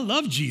one I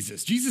love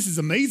Jesus. Jesus is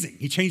amazing.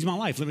 He changed my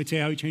life. Let me tell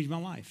you how he changed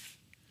my life.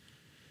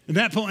 In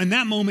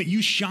that moment,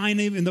 you shine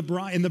in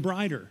the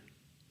brighter.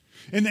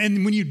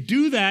 And when you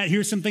do that,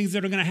 here's some things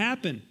that are going to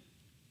happen.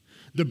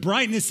 The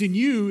brightness in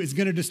you is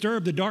going to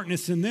disturb the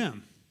darkness in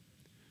them.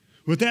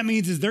 What that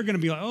means is they're going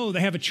to be like, oh, they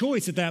have a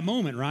choice at that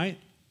moment, right?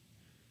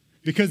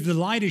 Because the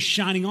light is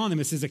shining on them.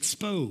 It says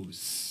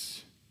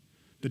expose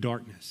the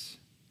darkness.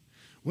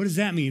 What does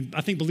that mean?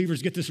 I think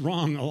believers get this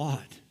wrong a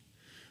lot.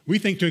 We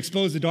think to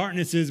expose the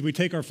darkness is we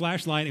take our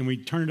flashlight and we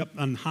turn it up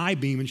on high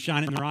beam and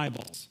shine it in their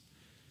eyeballs.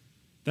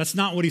 That's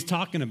not what he's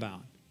talking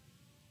about.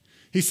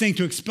 He's saying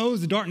to expose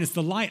the darkness,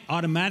 the light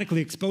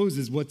automatically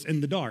exposes what's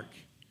in the dark.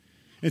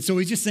 And so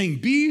he's just saying,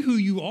 be who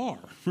you are,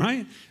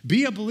 right?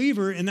 Be a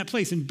believer in that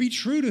place and be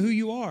true to who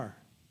you are.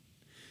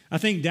 I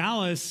think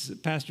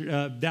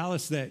Pastor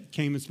Dallas that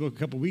came and spoke a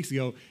couple weeks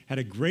ago had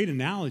a great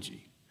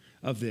analogy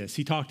of this.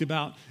 He talked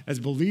about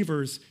as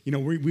believers,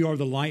 we are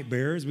the light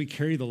bearers. We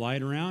carry the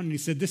light around. And he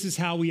said, this is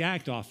how we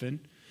act often.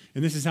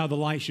 And this is how the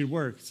light should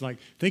work. It's like,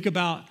 think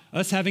about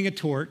us having a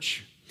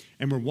torch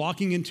and we're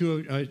walking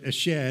into a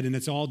shed and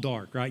it's all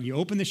dark, right? You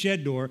open the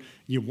shed door,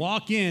 you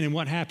walk in, and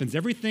what happens?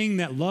 Everything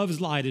that loves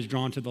light is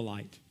drawn to the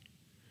light,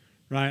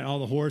 right? All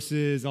the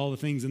horses, all the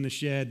things in the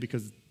shed,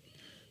 because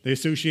they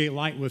associate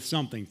light with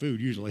something,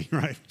 food usually,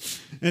 right?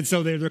 And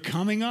so they're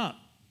coming up.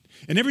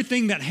 And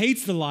everything that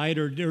hates the light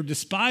or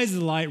despises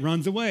the light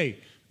runs away.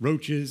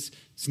 Roaches,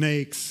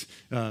 snakes,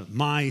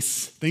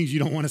 mice, things you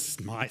don't want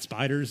to,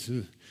 spiders,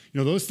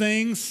 those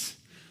things.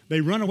 They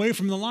run away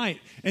from the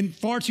light. And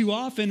far too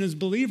often as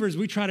believers,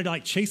 we try to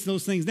chase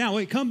those things down.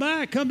 Wait, come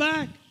back.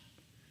 But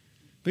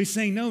he's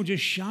saying, no,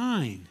 just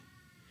shine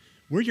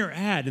where you're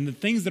at. And the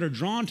things that are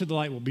drawn to the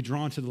light will be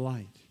drawn to the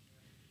light.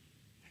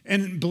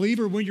 And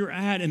believer, where you're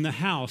at in the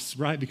house,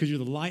 right, because you're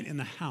the light in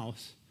the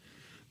house,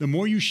 the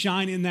more you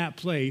shine in that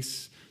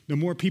place, the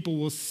more people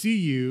will see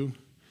you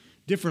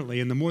differently.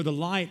 And the more the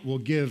light will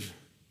give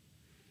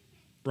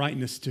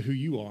brightness to who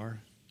you are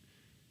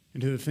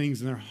and to the things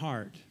in their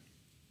heart.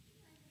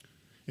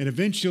 And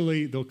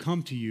eventually they'll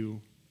come to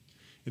you.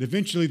 And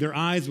eventually their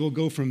eyes will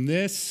go from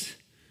this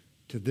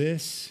to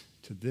this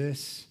to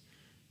this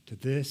to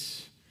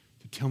this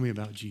to tell me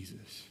about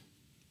Jesus.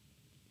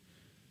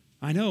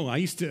 I know.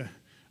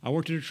 I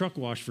worked at a truck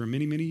wash for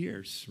many, many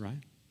years, right?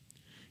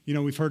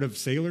 We've heard of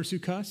sailors who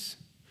cuss.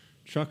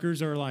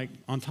 Truckers are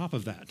on top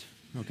of that,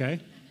 okay?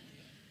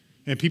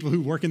 And people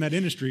who work in that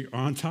industry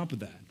are on top of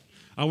that.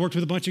 I worked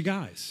with a bunch of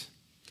guys.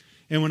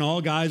 And when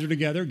all guys are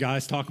together,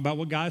 guys talk about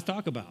what guys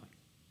talk about.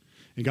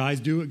 And guys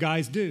do what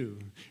guys do.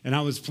 And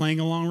I was playing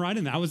along right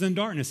in that. I was in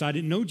darkness. I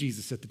didn't know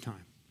Jesus at the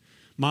time.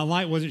 My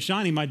light wasn't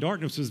shining. My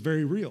darkness was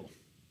very real.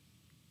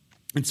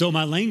 And so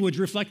my language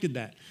reflected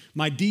that.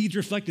 My deeds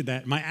reflected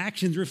that. My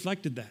actions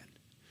reflected that.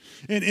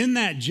 And in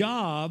that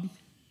job,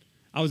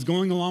 I was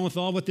going along with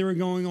all what they were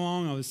going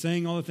along. I was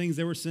saying all the things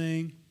they were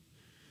saying.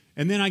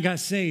 And then I got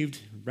saved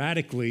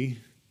radically,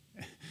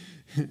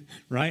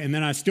 right? And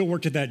then I still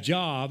worked at that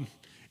job.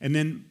 And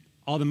then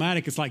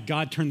automatic, it's like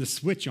God turned the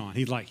switch on.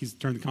 He's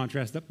turned the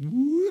contrast up.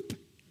 Whoop.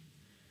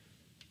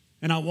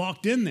 And I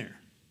walked in there.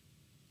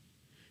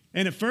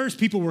 And at first,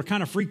 people were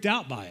kind of freaked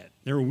out by it.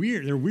 They were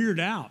weird. They're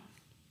weirded out.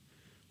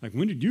 Like,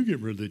 when did you get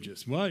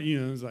religious? What?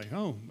 It's like,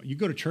 oh, you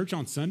go to church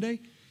on Sunday?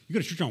 You go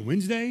to church on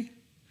Wednesday?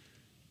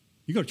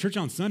 You go to church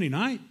on Sunday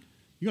night?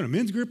 You go to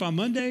men's group on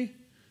Monday?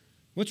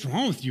 What's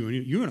wrong with you?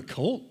 You're in a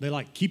cult? They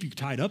like keep you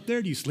tied up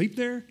there? Do you sleep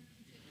there?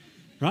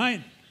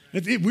 Right?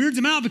 It weirds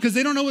them out because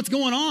they don't know what's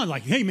going on.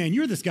 Like, hey, man,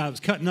 you're this guy that was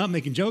cutting up,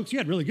 making jokes. You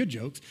had really good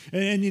jokes.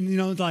 And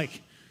it's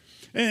like,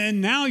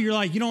 and now you're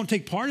like, you don't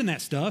take part in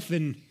that stuff.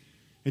 And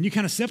you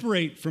kind of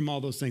separate from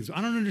all those things.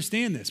 I don't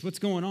understand this. What's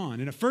going on?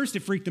 And at first it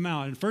freaked them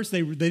out. At first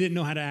they didn't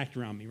know how to act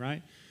around me,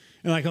 right?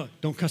 And like, oh,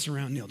 don't cuss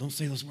around Neil. Don't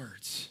say those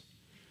words.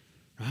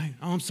 Right?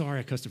 Oh, I'm sorry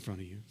I cussed in front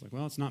of you. It's like,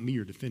 well, it's not me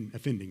you're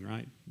offending,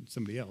 right? It's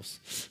somebody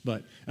else.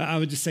 But I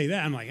would just say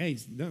that. I'm like, hey,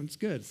 it's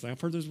good. It's like, I've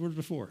heard those words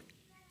before.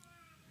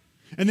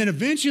 And then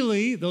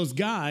eventually, those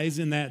guys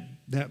in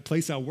that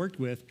place I worked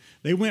with,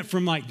 they went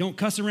from like, don't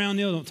cuss around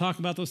Neil, don't talk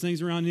about those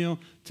things around Neil,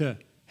 to,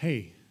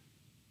 hey,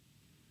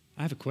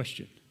 I have a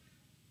question.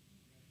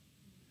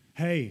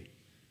 Hey,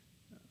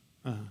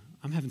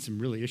 I'm having some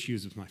really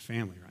issues with my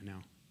family right now.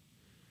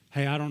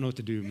 Hey, I don't know what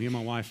to do. Me and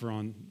my wife are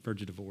on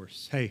verge of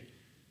divorce. Hey,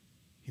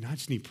 I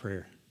just need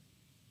prayer.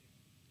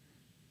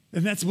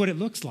 And that's what it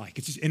looks like.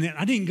 It's just, and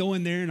I didn't go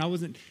in there and I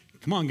wasn't,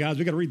 come on, guys,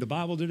 we got to read the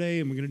Bible today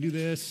and we're going to do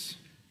this,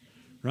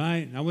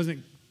 right? And I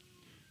wasn't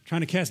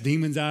trying to cast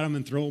demons at them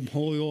and throw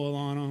holy oil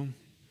on them.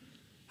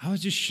 I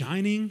was just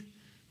shining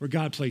where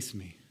God placed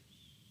me.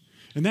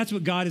 And that's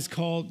what God has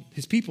called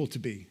his people to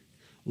be.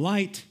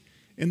 Light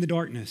in the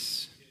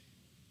darkness.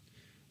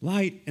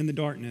 Light in the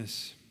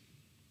darkness.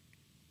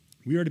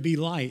 We are to be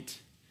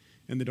light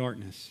in the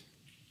darkness.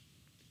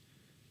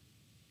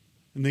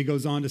 And then it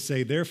goes on to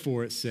say,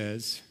 therefore it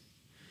says,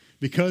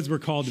 because we're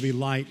called to be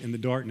light in the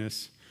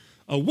darkness,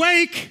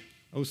 awake,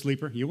 oh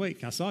sleeper, you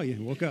awake, I saw you,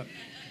 you woke up,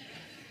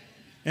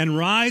 and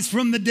rise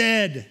from the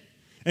dead,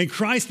 and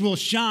Christ will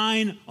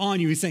shine on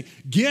you. He's saying,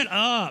 get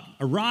up,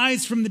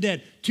 arise from the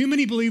dead. Too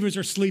many believers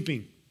are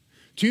sleeping.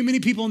 Too many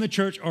people in the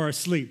church are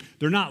asleep.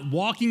 They're not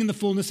walking in the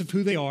fullness of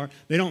who they are.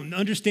 They don't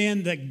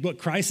understand that what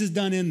Christ has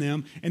done in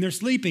them, and they're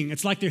sleeping.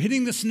 It's like they're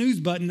hitting the snooze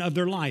button of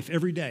their life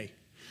every day.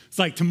 It's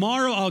like,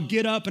 tomorrow I'll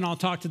get up and I'll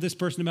talk to this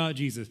person about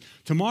Jesus.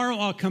 Tomorrow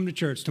I'll come to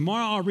church.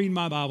 Tomorrow I'll read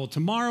my Bible.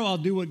 Tomorrow I'll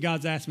do what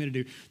God's asked me to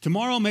do.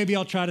 Tomorrow maybe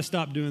I'll try to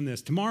stop doing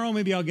this. Tomorrow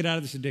maybe I'll get out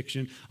of this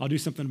addiction. I'll do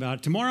something about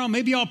it. Tomorrow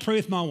maybe I'll pray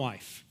with my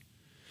wife.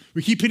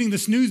 We keep hitting the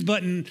snooze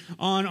button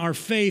on our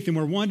faith and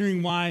we're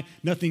wondering why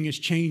nothing is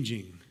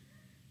changing.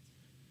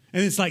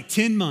 And it's like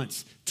 10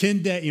 months,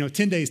 10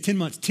 days, 10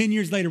 months, 10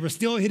 years later, we're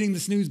still hitting the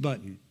snooze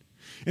button.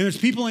 And there's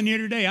people in here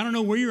today, I don't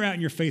know where you're at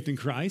in your faith in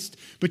Christ,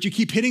 but you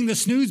keep hitting the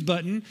snooze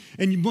button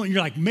and you're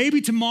like, maybe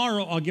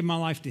tomorrow I'll give my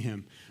life to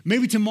him.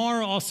 Maybe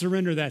tomorrow I'll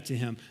surrender that to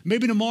him.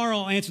 Maybe tomorrow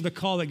I'll answer the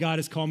call that God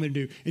has called me to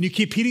do. And you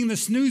keep hitting the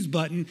snooze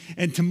button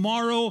and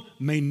tomorrow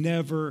may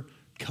never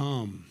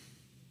come.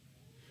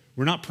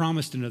 We're not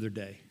promised another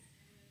day.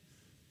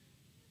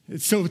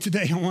 So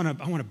today I want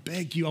to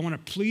beg you, I want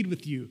to plead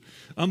with you.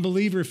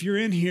 Unbeliever, if you're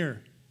in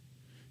here,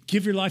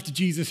 give your life to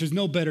Jesus. There's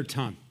no better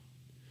time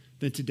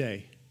than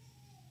today.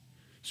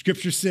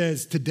 Scripture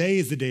says today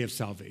is the day of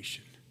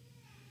salvation.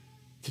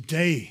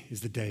 Today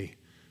is the day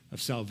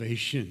of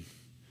salvation.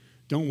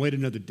 Don't wait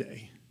another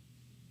day.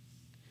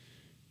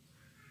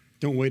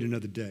 Don't wait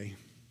another day.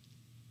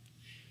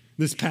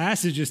 This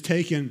passage is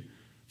taken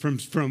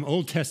from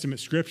Old Testament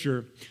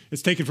Scripture.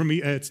 It's taken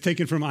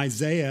from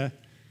Isaiah,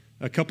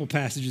 a couple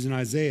passages in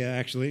Isaiah,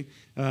 actually.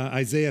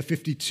 Isaiah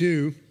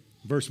 52,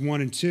 verse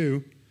 1 and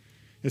 2.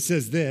 It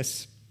says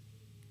this,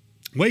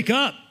 wake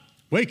up,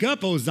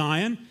 O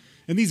Zion.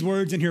 And these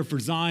words in here for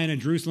Zion and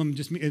Jerusalem,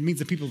 it means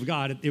the people of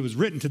God. It was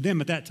written to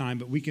them at that time,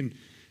 but we can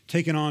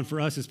take it on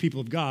for us as people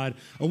of God.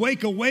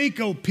 Awake, awake,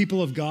 O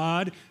people of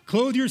God.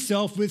 Clothe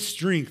yourself with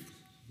strength.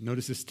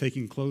 Notice this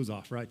taking clothes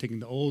off, right? Taking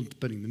the old,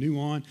 putting the new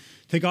on.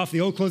 Take off the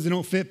old clothes that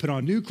don't fit. Put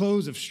on new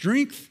clothes of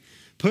strength.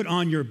 Put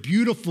on your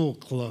beautiful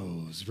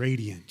clothes,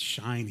 radiant,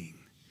 shining,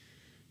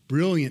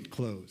 brilliant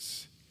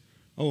clothes.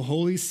 O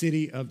holy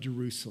city of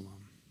Jerusalem.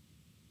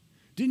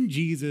 Didn't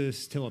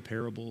Jesus tell a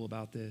parable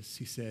about this?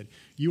 He said,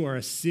 you are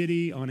a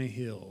city on a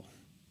hill,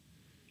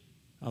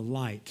 a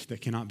light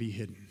that cannot be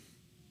hidden.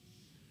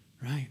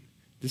 Right?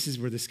 This is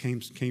where this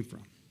came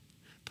from.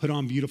 Put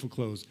on beautiful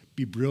clothes.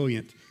 Be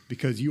brilliant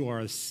because you are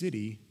a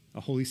city, a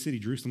holy city.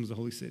 Jerusalem is a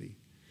holy city.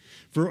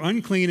 For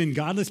unclean and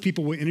godless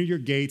people will enter your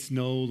gates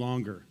no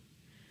longer.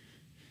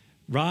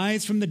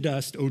 Rise from the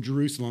dust, O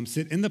Jerusalem.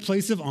 Sit in the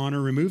place of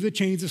honor. Remove the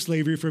chains of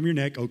slavery from your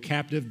neck, O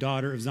captive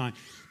daughter of Zion.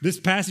 This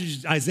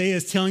passage, Isaiah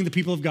is telling the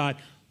people of God,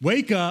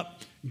 wake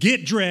up,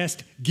 get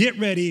dressed, get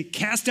ready,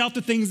 cast out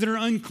the things that are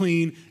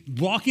unclean,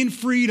 walk in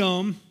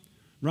freedom,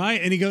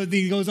 right? And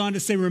he goes on to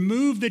say,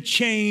 remove the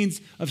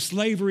chains of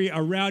slavery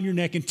around your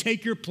neck and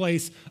take your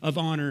place of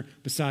honor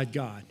beside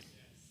God.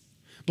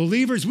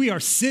 Believers, we are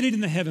seated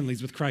in the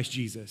heavenlies with Christ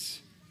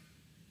Jesus.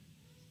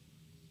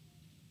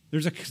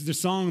 There's a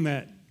song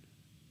that,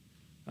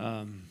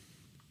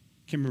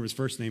 can't remember his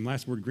first name,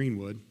 last word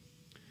Greenwood,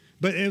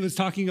 but it was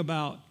talking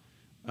about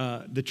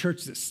the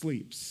church that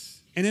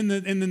sleeps. And in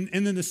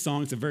the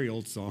song, it's a very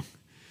old song.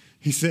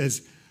 He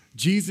says,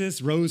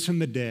 Jesus rose from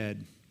the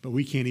dead, but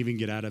we can't even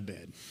get out of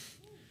bed.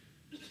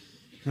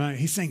 Right?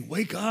 He's saying,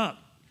 wake up,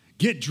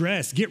 get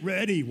dressed, get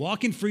ready,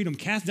 walk in freedom,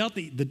 cast out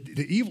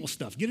the evil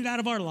stuff, get it out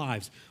of our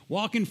lives,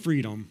 walk in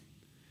freedom,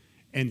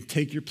 and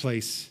take your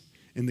place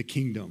in the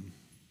kingdom.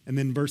 And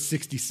then verse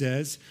 60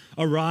 says,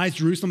 arise,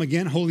 Jerusalem,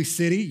 again, holy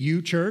city,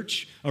 you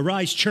church.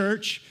 Arise,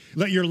 church.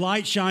 Let your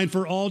light shine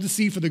for all to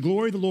see, for the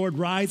glory of the Lord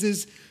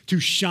rises to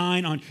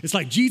shine on. It's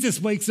like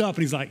Jesus wakes up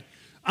and he's like,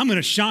 I'm going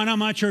to shine on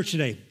my church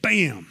today.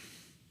 Bam.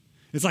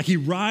 It's like he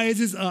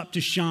rises up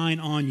to shine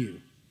on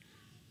you.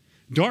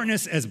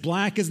 Darkness as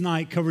black as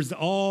night covers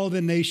all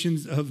the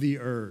nations of the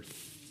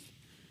earth.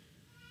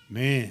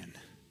 Man,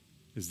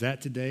 is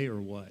that today or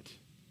what?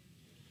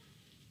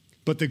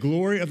 But the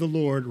glory of the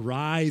Lord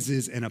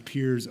rises and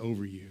appears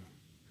over you.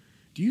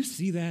 Do you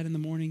see that in the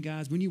morning,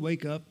 guys? When you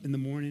wake up in the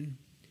morning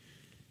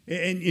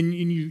and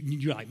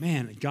you're like,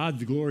 man,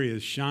 God's glory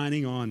is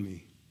shining on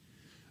me.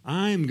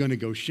 I'm going to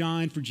go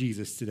shine for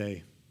Jesus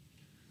today.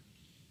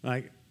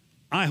 Like,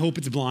 I hope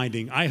it's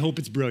blinding. I hope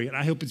it's brilliant.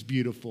 I hope it's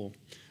beautiful.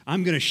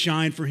 I'm going to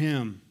shine for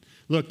him.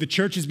 Look, the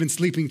church has been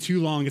sleeping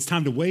too long. It's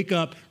time to wake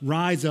up,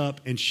 rise up,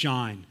 and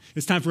shine.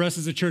 It's time for us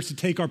as a church to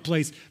take our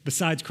place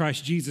besides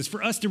Christ Jesus,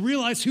 for us to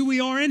realize who we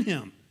are in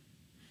him.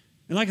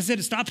 And like I said,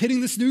 to stop hitting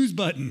the snooze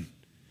button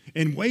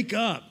and wake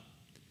up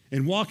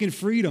and walk in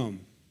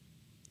freedom.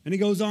 And he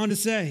goes on to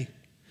say,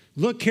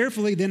 look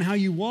carefully then how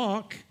you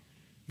walk.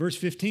 Verse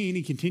 15,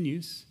 he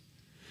continues,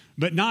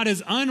 but not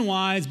as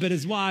unwise, but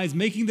as wise,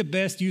 making the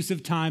best use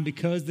of time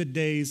because the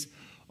days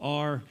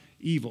are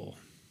evil.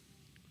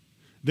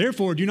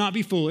 Therefore, do not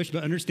be foolish,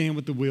 but understand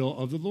what the will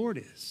of the Lord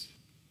is.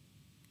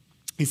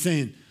 He's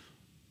saying,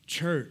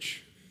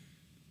 church,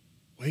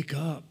 wake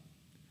up.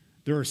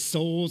 There are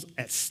souls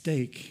at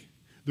stake.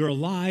 There are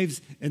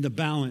lives in the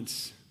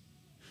balance.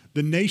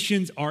 The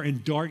nations are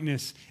in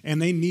darkness, and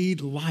they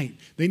need light.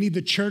 They need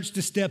the church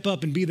to step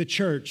up and be the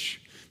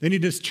church. They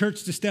need this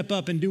church to step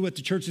up and do what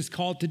the church is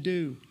called to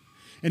do.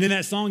 And in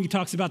that song, he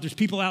talks about there's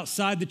people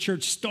outside the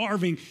church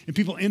starving and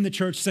people in the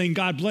church saying,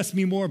 God, bless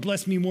me more,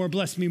 bless me more,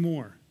 bless me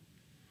more.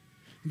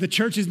 The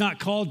church is not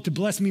called to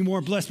bless me more,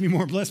 bless me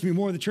more, bless me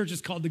more. The church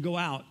is called to go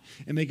out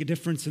and make a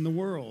difference in the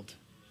world.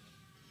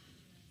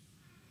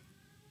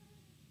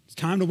 It's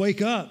time to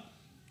wake up.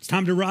 It's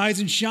time to rise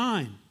and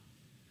shine.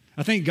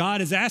 I think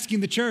God is asking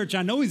the church,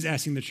 I know he's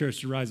asking the church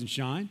to rise and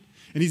shine,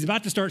 and he's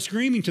about to start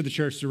screaming to the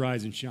church to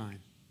rise and shine.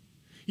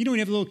 You know when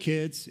you have little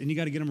kids and you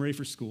got to get them ready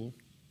for school?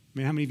 I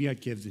mean, how many of you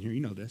had kids in here?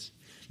 You know this.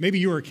 Maybe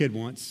you were a kid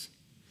once.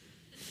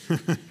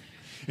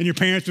 And your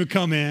parents would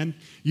come in.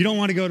 You don't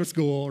want to go to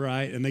school,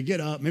 right? And they get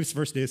up. Maybe it's the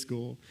first day of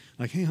school.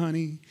 Like, hey, honey,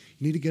 you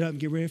need to get up and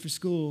get ready for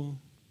school.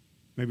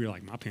 Maybe you're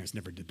like, my parents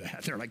never did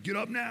that. They're like, get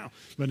up now.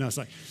 But no, it's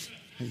like,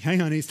 hey,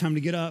 honey, it's time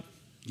to get up.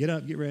 Get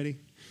up, get ready.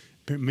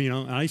 You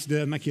know, I used to do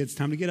that with my kids. It's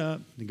time to get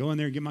up and go in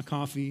there, get my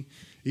coffee,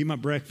 eat my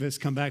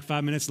breakfast, come back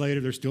 5 minutes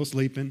later. They're still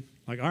sleeping.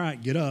 Like, all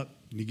right, get up.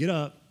 You get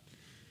up.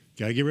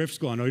 Got to get ready for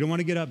school. I know you don't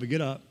want to get up, but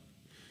get up.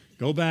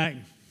 Go back,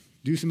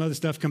 do some other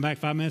stuff, come back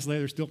 5 minutes later,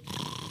 they're still...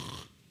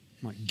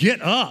 I'm like,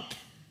 get up,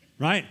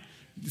 right?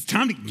 It's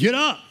time to get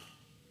up.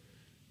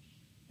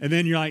 And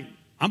then you're like,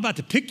 I'm about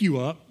to pick you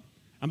up.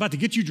 I'm about to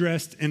get you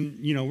dressed, and,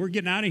 you know, we're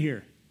getting out of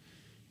here.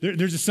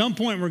 There's some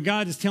point where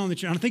God is telling the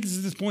church, I think this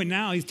is this point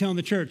now, he's telling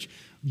the church,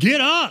 get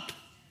up.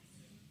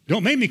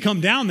 Don't make me come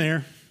down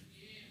there.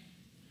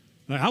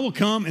 Like, I will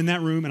come in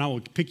that room, and I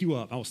will pick you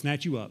up. I will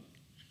snatch you up,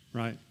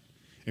 right?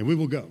 And we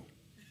will go.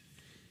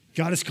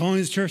 God is calling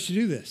his church to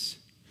do this.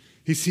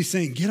 He's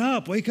saying, get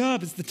up, wake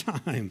up, it's the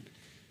time.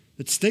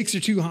 The stakes are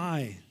too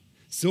high.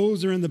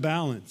 Souls are in the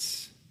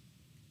balance.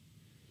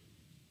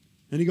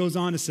 And he goes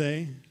on to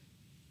say,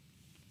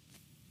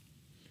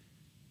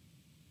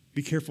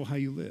 be careful how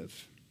you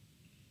live.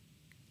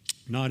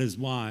 Not as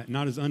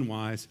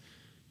unwise,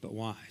 but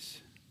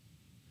wise.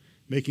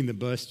 Making the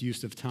best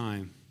use of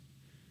time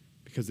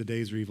because the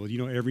days are evil. You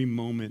know, every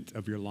moment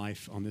of your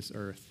life on this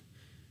earth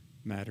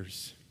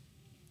matters.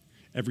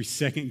 Every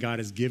second God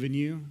has given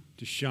you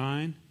to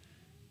shine,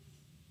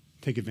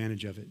 take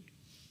advantage of it.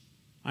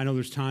 I know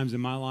there's times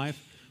in my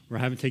life where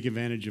I haven't taken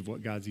advantage of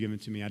what God's given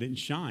to me. I didn't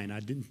shine.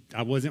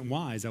 I wasn't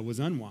wise. I was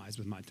unwise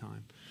with my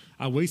time.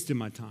 I wasted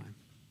my time.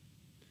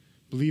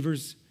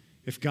 Believers,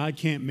 if God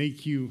can't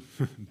make you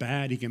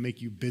bad, he can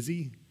make you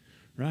busy,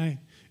 right?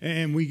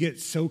 And we get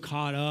so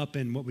caught up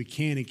in what we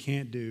can and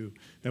can't do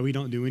that we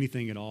don't do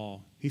anything at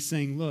all. He's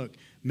saying, look,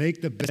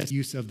 make the best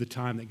use of the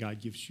time that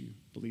God gives you,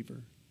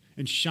 believer,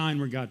 and shine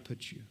where God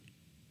puts you.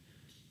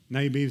 Now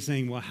you may be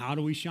saying, well, how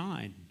do we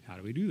shine? How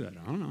do we do that?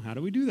 I don't know. How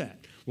do we do that?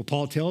 Well,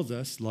 Paul tells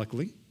us,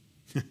 luckily,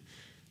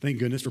 thank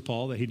goodness for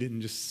Paul that he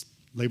didn't just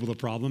label the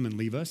problem and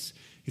leave us.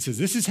 He says,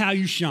 this is how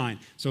you shine.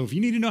 So if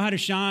you need to know how to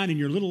shine and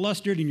you're a little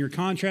lustered and your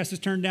contrast is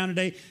turned down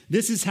today,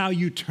 this is how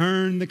you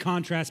turn the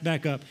contrast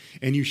back up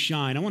and you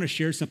shine. I want to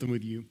share something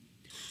with you.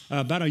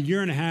 About a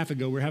year and a half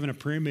ago, we're having a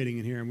prayer meeting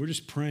in here and we're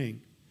just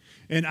praying.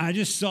 And I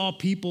just saw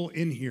people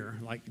in here,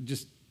 like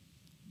just,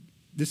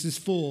 this is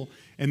full,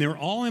 and they were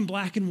all in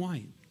black and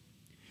white.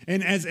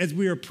 And as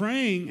we were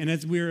praying and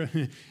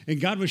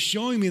and God was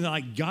showing me that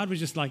like God was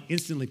just like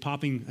instantly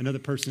popping another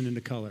person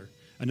into color,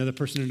 another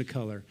person into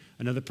color,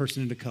 another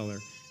person into color,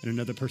 and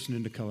another person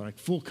into color, like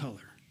full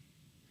color.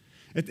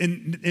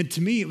 And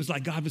to me, it was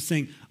like God was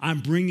saying, I'm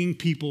bringing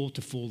people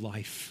to full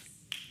life.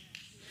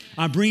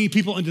 I'm bringing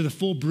people into the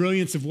full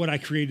brilliance of what I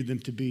created them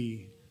to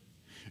be.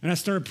 And I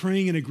started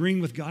praying and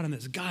agreeing with God on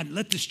this. God,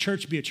 let this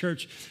church be a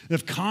church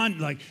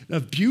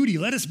of beauty.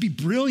 Let us be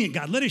brilliant,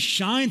 God. Let us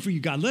shine for you,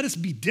 God. Let us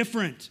be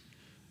different.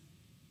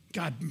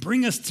 God,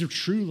 bring us to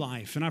true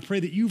life. And I pray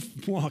that you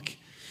walk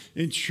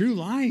in true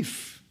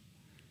life.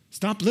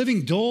 Stop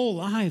living dull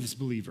lives,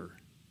 believer.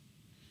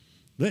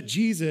 Let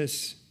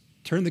Jesus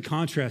turn the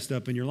contrast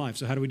up in your life.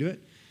 So how do we do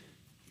it?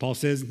 Paul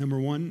says, number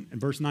 1, in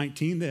verse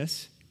 19,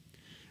 this.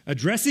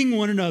 Addressing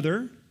one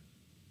another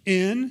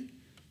in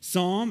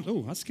Psalms.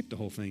 Oh, I skipped the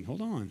whole thing.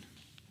 Hold on.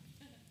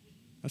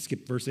 I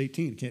skipped verse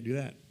 18. Can't do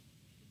that.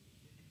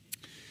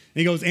 And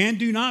he goes, and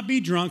do not be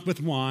drunk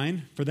with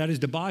wine, for that is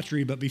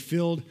debauchery, but be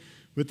filled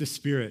with the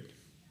Spirit.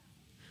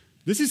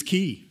 This is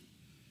key.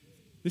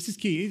 This is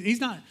key.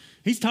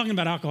 He's talking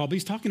about alcohol, but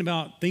he's talking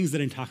about things that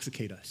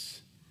intoxicate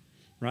us,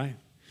 right?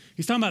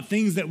 He's talking about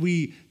things that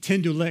we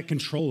tend to let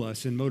control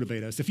us and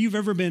motivate us. If you've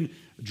ever been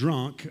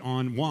drunk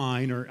on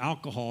wine or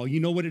alcohol, you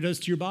know what it does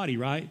to your body,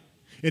 right?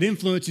 It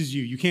influences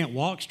you. You can't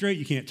walk straight.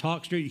 You can't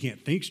talk straight. You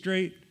can't think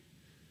straight.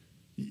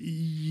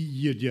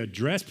 You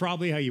dress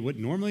probably how you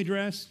wouldn't normally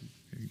dress.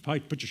 You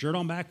probably put your shirt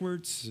on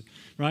backwards,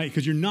 right?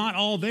 Because you're not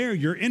all there.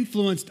 You're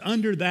influenced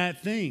under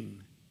that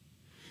thing.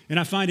 And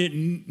I find it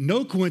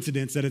no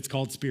coincidence that it's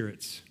called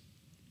spirits,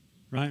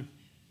 right?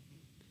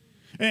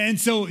 And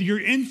so you're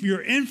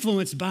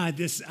influenced by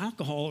this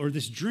alcohol or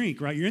this drink,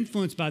 right? You're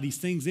influenced by these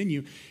things in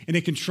you, and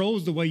it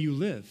controls the way you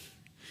live.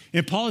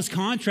 And Paul is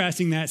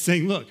contrasting that,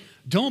 saying, look,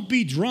 don't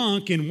be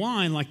drunk in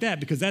wine like that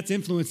because that's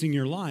influencing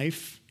your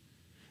life.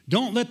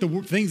 Don't let the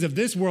things of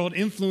this world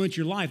influence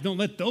your life. Don't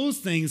let those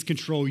things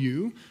control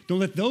you. Don't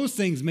let those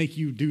things make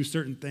you do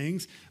certain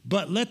things,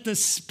 but let the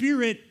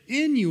Spirit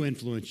in you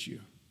influence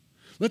you.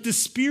 Let the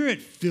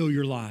Spirit fill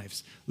your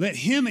lives. Let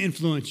Him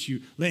influence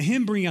you. Let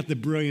Him bring out the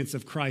brilliance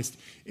of Christ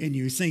in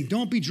you. He's saying,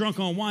 don't be drunk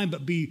on wine,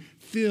 but be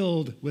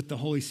filled with the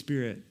Holy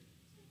Spirit.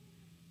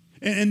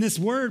 And this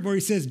word where he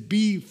says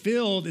be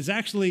filled is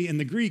actually in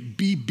the Greek,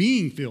 be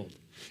being filled.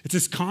 It's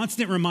this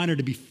constant reminder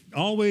to be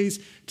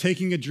always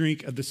taking a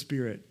drink of the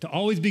Spirit, to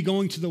always be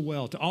going to the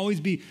well, to always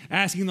be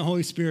asking the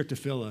Holy Spirit to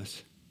fill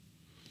us.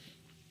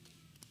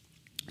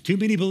 Too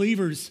many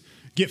believers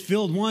get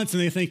filled once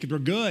and they think they're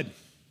good.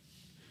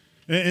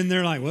 And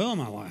they're like, well,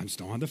 I just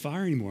don't have the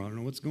fire anymore. I don't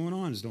know what's going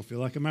on. I just don't feel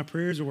like my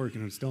prayers are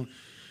working. I just don't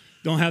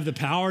have the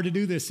power to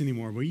do this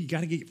anymore. Well, you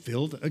got to get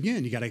filled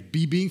again. You got to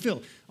be being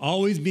filled.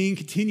 Always being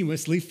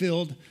continuously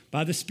filled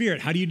by the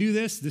Spirit. How do you do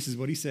this? This is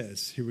what he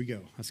says. Here we go.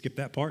 I skipped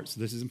that part, so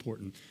this is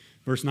important.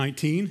 Verse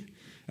 19,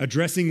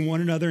 addressing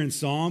one another in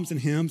psalms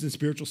and hymns and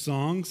spiritual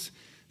songs,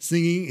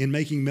 singing and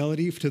making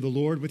melody to the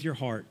Lord with your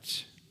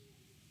heart.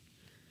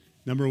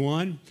 Number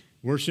 1,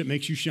 worship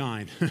makes you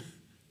shine.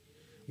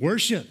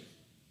 Worship.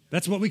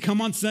 That's what we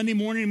come on Sunday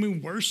morning and we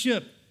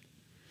worship.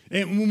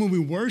 And when we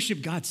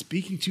worship, God's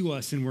speaking to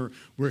us and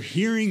we're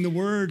hearing the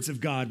words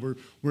of God.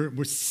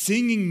 We're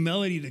singing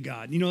melody to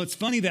God. You know, it's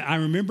funny that I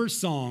remember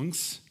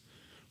songs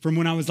from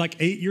when I was like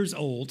 8 years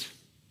old,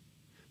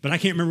 but I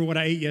can't remember what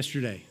I ate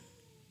yesterday.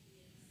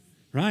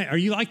 Right? Are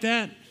you like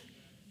that?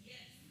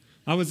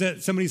 I was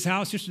at somebody's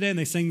house yesterday and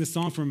they sang this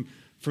song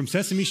from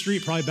Sesame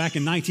Street probably back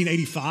in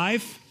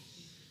 1985.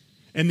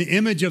 And the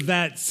image of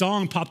that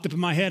song popped up in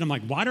my head. I'm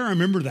like, why do I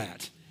remember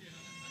that?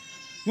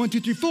 1,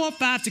 2, 3, 4,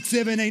 5, 6,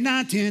 7, 8,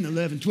 9, 10,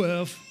 11,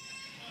 12.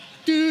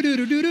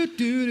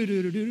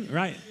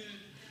 Right?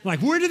 Like,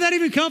 where did that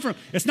even come from?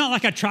 It's not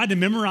like I tried to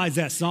memorize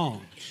that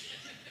song.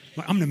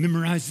 Like, I'm going to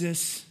memorize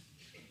this.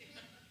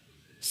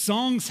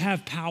 Songs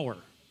have power,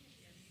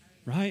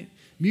 right?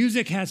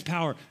 Music has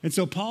power. And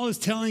so Paul is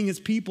telling his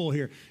people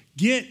here,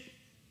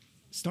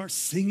 start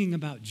singing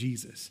about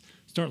Jesus.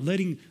 Start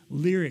letting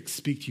lyrics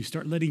speak to you.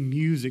 Start letting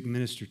music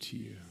minister to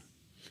you.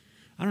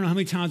 I don't know how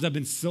many times I've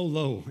been so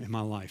low in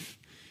my life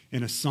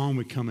and a song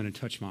would come in and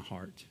touch my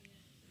heart.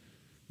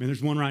 Man,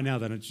 there's one right now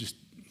that it's just,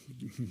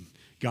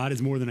 God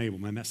is more than able.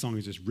 Man, that song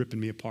is just ripping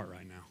me apart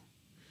right now.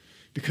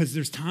 Because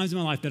there's times in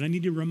my life that I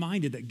need to be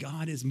reminded that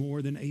God is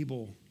more than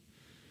able.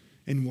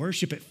 And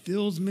worship, it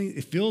fills me,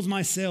 it fills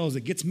my cells,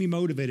 it gets me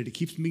motivated, it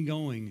keeps me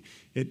going,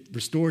 it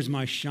restores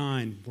my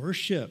shine.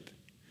 Worship.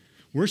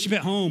 Worship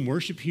at home,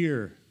 worship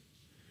here.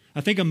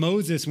 I think of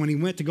Moses when he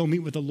went to go meet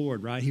with the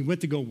Lord, right? He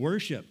went to go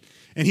worship.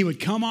 And he would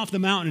come off the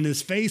mountain and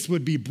his face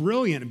would be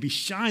brilliant and be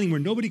shining where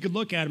nobody could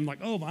look at him like,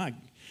 oh my,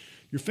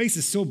 your face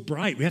is so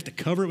bright. We have to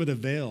cover it with a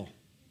veil.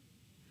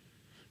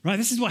 Right?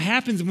 This is what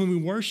happens when we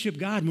worship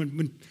God.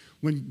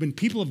 When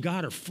people of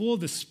God are full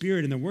of the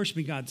Spirit and they're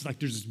worshiping God, it's like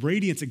there's this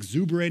radiance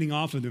exuberating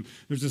off of them.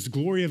 There's this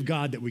glory of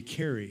God that we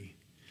carry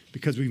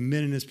because we've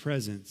been in his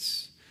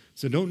presence.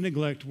 So don't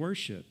neglect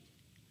worship.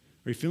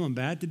 Are you feeling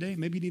bad today?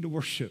 Maybe you need to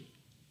worship.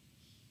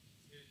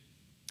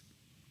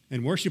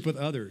 And worship with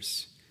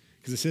others.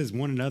 Because it says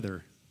one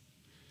another.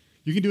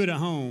 You can do it at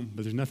home,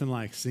 but there's nothing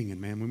like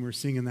singing, man. When we were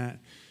singing that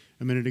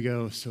a minute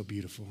ago, so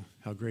beautiful.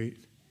 How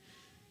great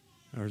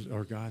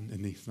our God.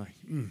 And he's like,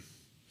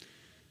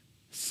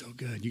 so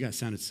good. You guys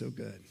sounded so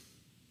good.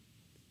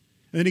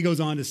 And then he goes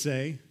on to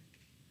say,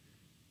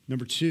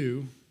 number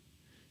 2,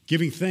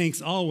 giving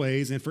thanks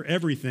always and for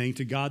everything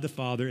to God the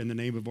Father in the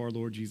name of our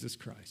Lord Jesus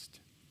Christ.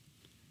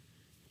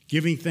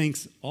 Giving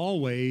thanks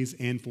always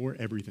and for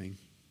everything.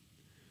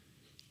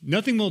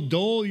 Nothing will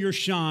dull your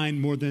shine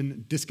more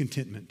than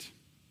discontentment.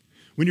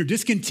 When you're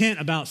discontent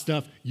about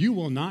stuff, you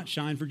will not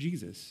shine for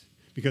Jesus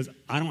because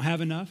I don't have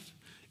enough.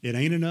 It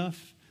ain't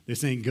enough.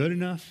 This ain't good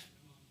enough,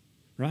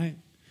 right?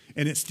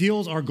 And it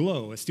steals our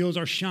glow. It steals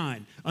our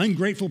shine.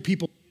 Ungrateful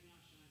people.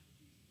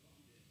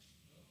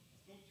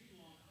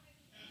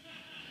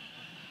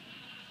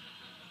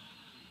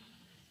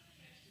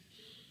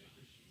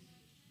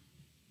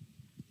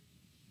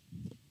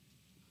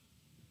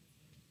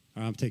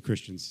 All right, I'll take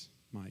Christians,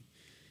 Mike.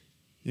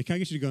 Yeah, can I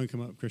get you to go and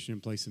come up, Christian,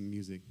 and play some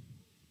music?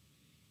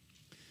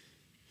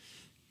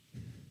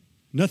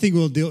 Nothing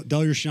will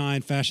dull your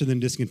shine faster than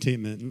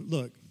discontentment.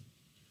 Look,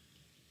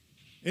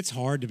 it's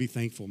hard to be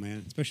thankful,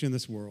 man, especially in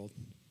this world.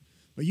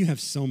 But you have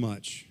so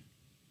much.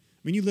 I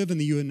mean, you live in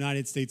the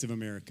United States of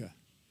America.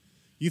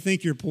 You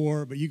think you're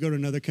poor, but you go to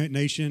another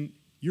nation,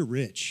 you're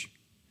rich.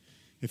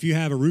 If you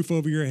have a roof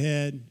over your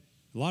head,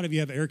 a lot of you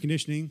have air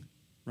conditioning,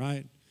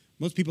 right?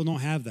 Most people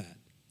don't have that.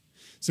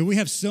 So we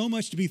have so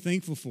much to be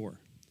thankful for.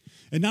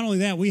 And not only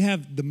that, we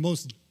have the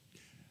most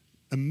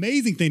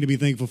amazing thing to be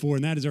thankful for,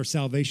 and that is our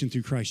salvation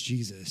through Christ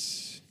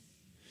Jesus.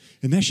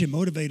 And that should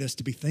motivate us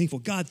to be thankful.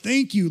 God,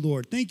 thank you,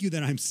 Lord. Thank you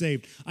that I'm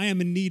saved. I am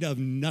in need of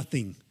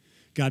nothing,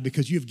 God,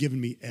 because you have given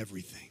me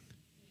everything.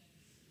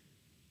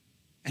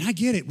 And I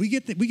get it. We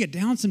get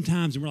down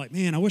sometimes, and we're like,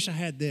 man, I wish I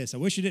had this. I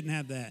wish I didn't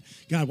have that.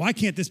 God, why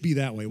can't this be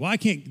that way? Why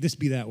can't this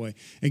be that way?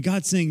 And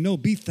God's saying, no,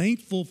 be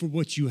thankful for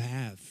what you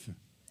have.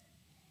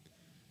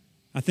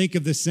 I think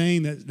of the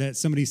saying that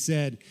somebody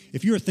said,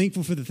 if you were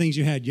thankful for the things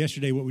you had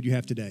yesterday, what would you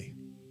have today?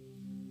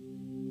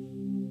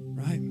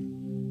 Right?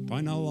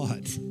 Probably not a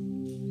lot.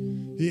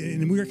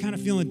 And we were kind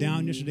of feeling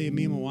down yesterday,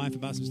 me and my wife,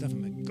 about some stuff.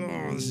 I'm like,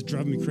 oh, this is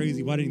driving me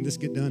crazy. Why didn't this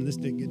get done? This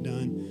didn't get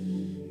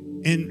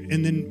done.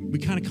 And then we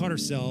kind of caught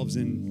ourselves,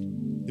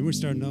 and then we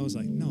started to know, it's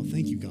like, no,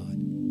 thank you, God.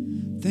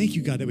 Thank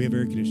you, God, that we have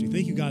air conditioning.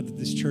 Thank you, God, that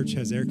this church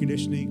has air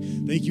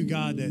conditioning. Thank you,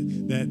 God,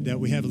 that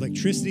we have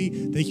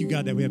electricity. Thank you,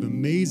 God, that we have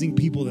amazing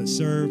people that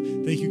serve.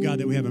 Thank you, God,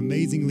 that we have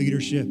amazing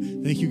leadership.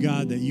 Thank you,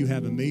 God, that you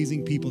have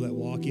amazing people that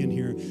walk in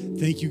here.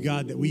 Thank you,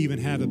 God, that we even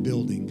have a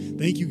building.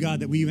 Thank you,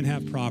 God, that we even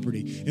have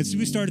property. And so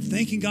we started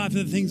thanking God for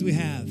the things we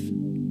have.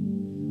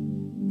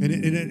 And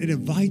it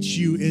invites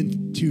you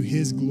into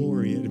his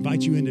glory. It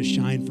invites you in to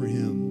shine for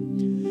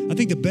him. I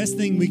think the best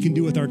thing we can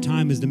do with our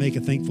time is to make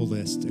a thankful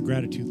list, a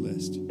gratitude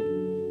list.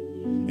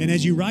 And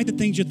as you write the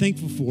things you're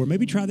thankful for,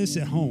 maybe try this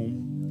at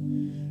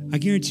home. I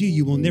guarantee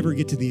you will never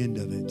get to the end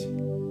of it.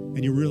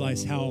 And you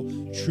realize how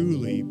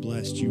truly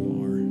blessed you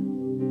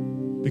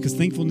are. Because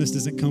thankfulness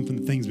doesn't come from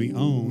the things we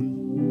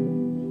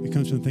own. It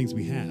comes from the things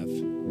we have,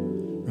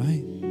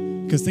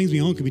 right? Because things we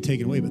own can be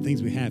taken away, but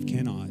things we have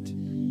cannot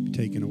be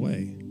taken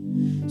away.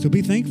 So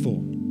be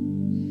thankful.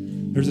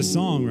 There's a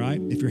song,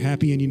 right? If you're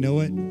happy and you know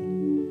it.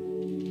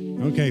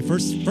 Okay,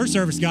 first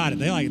service got it.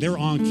 They were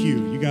on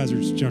cue. You guys are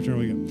just jumping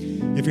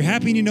around. If you're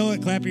happy and you know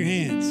it, clap your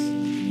hands.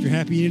 If you're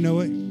happy and you know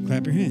it,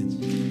 clap your hands.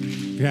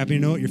 If you're happy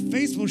and you know it, your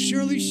face will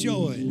surely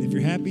show it. If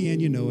you're happy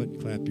and you know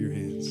it, clap your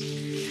hands.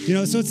 You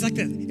know, so it's like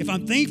that. If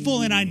I'm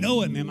thankful and I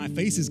know it, man, my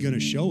face is going to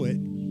show it.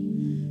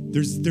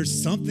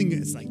 There's something.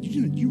 It's like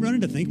you run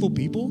into thankful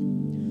people.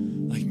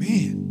 Like,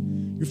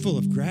 man, you're full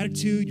of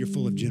gratitude. You're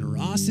full of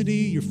generosity.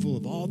 You're full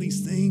of all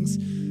these things.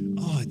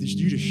 Oh,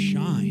 you just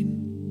shine.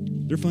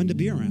 They're fun to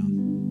be around.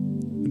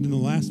 And then the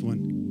last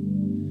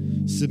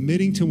one,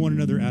 submitting to one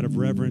another out of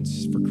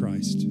reverence for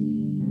Christ.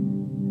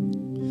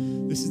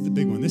 This is the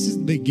big one. This is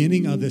the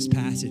beginning of this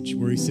passage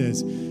where he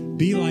says,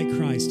 be like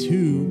Christ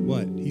who,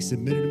 what? He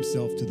submitted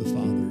himself to the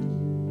Father.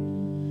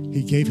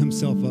 He gave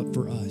himself up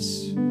for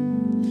us.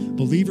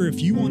 Believer, if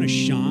you want to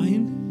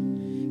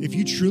shine, if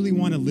you truly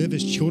want to live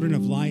as children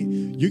of light,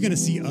 you're going to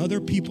see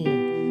other people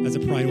as a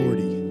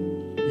priority.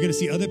 You're going to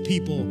see other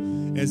people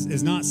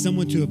as not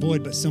someone to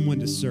avoid, but someone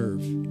to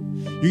serve.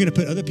 You're going to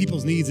put other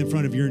people's needs in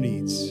front of your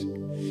needs.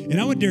 And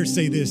I would dare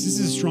say this is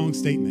a strong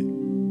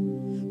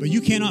statement, but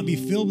you cannot be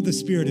filled with the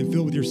Spirit and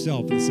filled with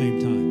yourself at the same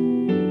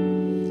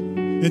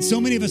time. And so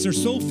many of us are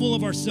so full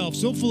of ourselves,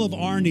 so full of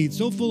our needs,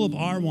 so full of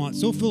our wants,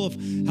 so full of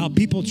how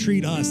people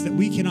treat us that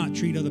we cannot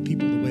treat other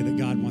people the way that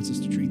God wants us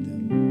to treat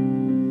them.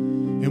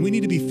 And we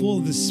need to be full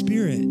of the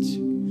Spirit,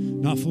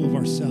 not full of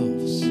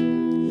ourselves.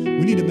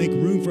 We need to make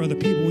room for other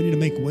people. We need to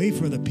make way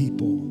for other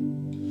people.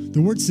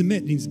 The word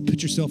submit means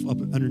put yourself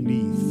up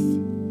underneath.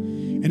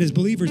 And as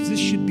believers, this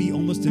should be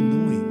almost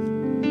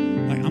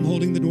annoying. Like, I'm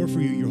holding the door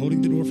for you, you're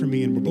holding the door for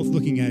me, and we're both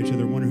looking at each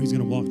other, wondering who's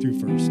going to walk through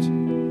first.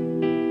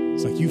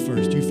 It's like, you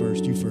first, you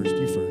first, you first,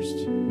 you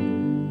first.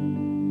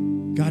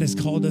 God has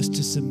called us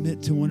to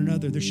submit to one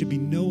another. There should be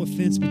no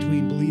offense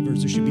between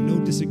believers. There should be no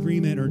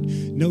disagreement or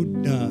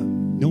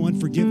no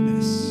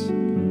unforgiveness.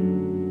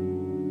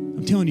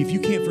 I'm telling you, if you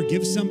can't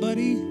forgive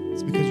somebody,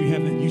 it's because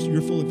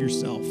you're full of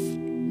yourself.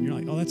 And you're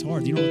like, oh, that's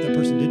hard. You know what that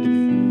person did to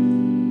me.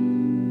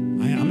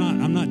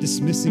 I'm not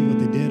dismissing what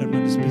they did. I'm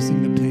not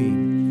dismissing the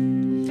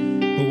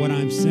pain. But what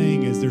I'm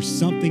saying is there's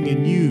something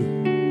in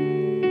you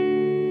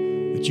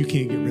that you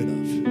can't get rid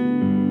of.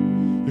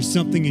 There's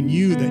something in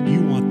you that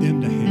you want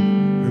them to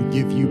handle or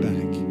give you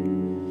back.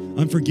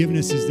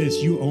 Unforgiveness is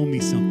this: you owe me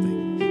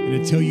something. And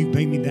until you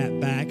pay me that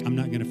back, I'm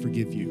not going to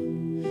forgive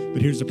you.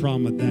 But here's the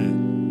problem with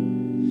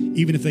that.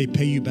 Even if they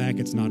pay you back,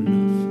 it's not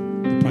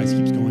enough. The price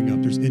keeps going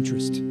up. There's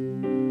interest,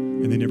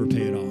 and they never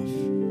pay it off.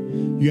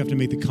 You have to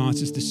make the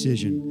conscious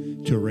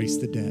decision to erase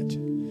the debt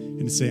and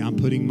to say, I'm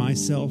putting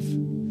myself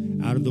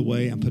out of the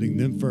way. I'm putting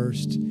them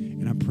first,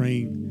 and I'm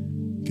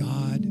praying,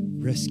 God,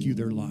 rescue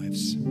their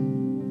lives.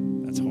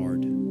 That's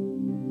hard.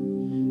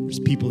 There's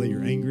people that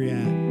you're angry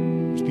at.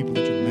 There's people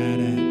that you're mad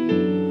at.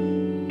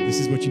 This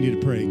is what you need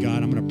to pray.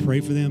 God, I'm going to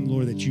pray for them,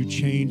 Lord, that you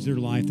change their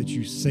life, that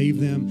you save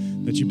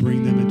them, that you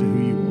bring them into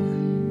who you are.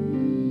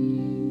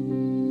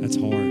 That's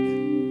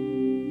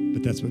hard,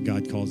 but that's what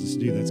God calls us to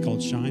do. That's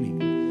called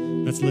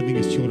shining. That's living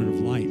as children of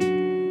light,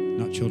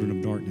 not children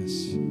of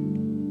darkness.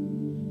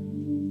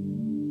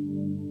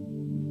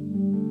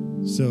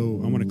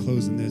 So I want to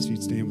close in this.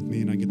 You'd stand with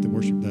me, and I get the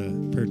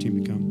prayer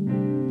team to come.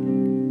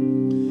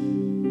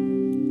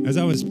 As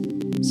I was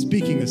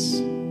speaking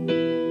this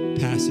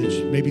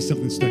passage, maybe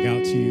something stuck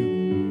out to you.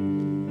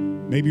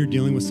 Maybe you're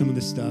dealing with some of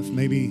this stuff.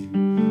 Maybe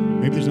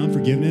there's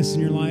unforgiveness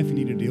in your life and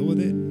you need to deal with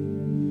it.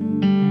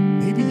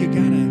 Maybe you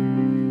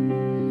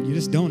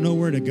just don't know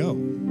where to go,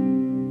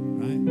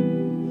 right?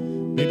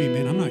 Maybe,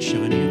 man, I'm not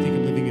shining. I think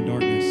I'm living in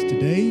darkness.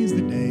 Today is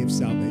the day of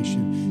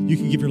salvation. You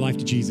can give your life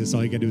to Jesus.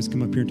 All you got to do is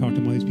come up here and talk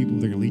to one of these people.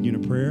 They're going to lead you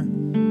in a prayer.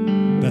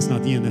 That's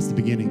not the end. That's the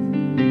beginning.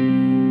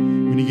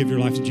 When you give your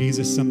life to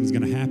Jesus, something's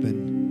going to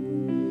happen.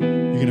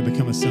 You're going to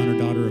become a son or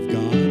daughter of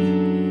God.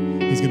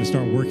 He's going to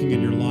start working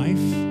in your life.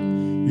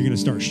 You're going to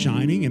start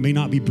shining. It may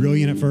not be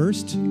brilliant at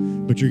first,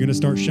 but you're going to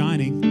start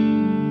shining.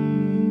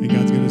 And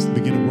God's going to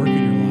begin to work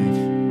in your life.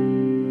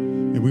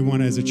 And we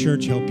want to, as a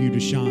church, help you to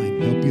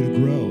shine, help you to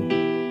grow.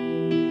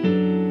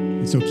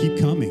 And so keep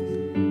coming.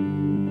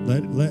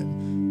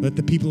 Let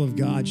the people of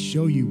God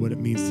show you what it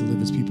means to live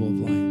as people of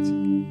light.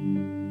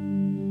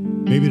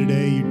 Maybe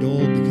today you're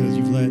dulled because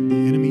you've let the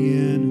enemy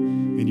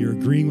in and you're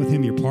agreeing with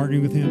him, you're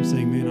partnering with him,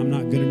 saying, man, I'm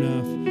not good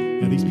enough.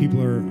 Now these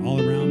people are all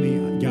around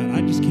me. God,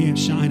 I just can't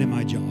shine at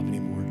my job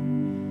anymore.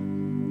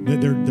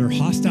 They're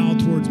hostile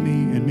towards me,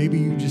 and maybe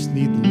you just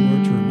need the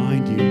Lord to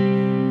remind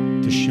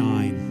you to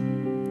shine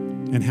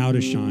and how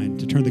to shine,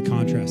 to turn the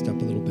contrast up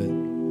a little bit.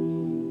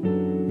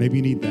 Maybe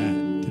you need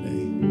that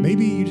today.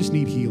 Maybe you just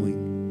need healing.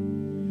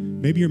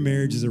 Maybe your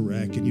marriage is a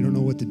wreck and you don't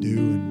know what to do,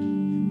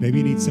 and maybe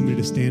you need somebody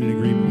to stand in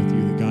agreement with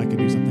you that God can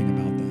do something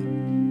about that.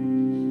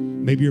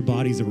 Maybe your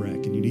body's a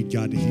wreck and you need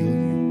God to heal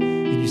you,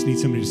 and you just need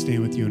somebody to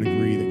stand with you and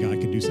agree that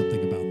God can do something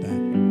about that.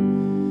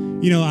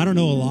 You know, I don't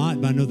know a lot,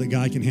 but I know that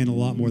God can handle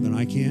a lot more than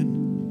I can.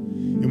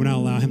 And when I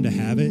allow him to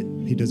have it,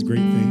 he does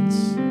great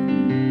things.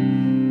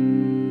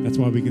 That's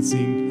why we can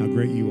sing, how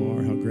great you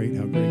are, how great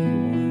you are.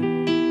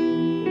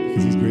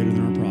 Because he's greater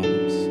than our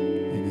problems.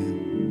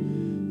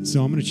 Amen.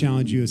 So I'm going to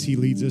challenge you as he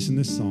leads us in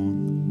this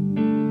song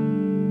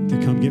to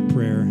come get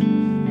prayer.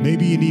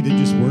 Maybe you need to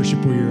just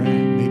worship where you're at.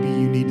 Maybe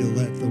you need to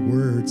let the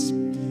words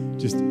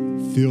just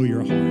fill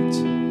your heart.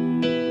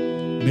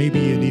 Maybe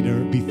you need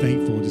to be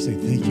thankful and just say,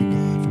 thank you,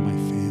 God, for my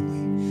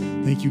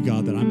family. Thank you,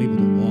 God, that I'm able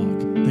to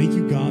walk. Thank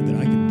you, God, that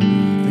I can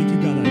breathe. Thank you,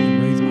 God, that I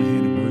can raise my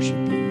hand and worship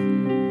you.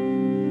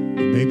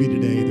 And maybe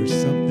today there's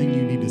something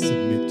you need to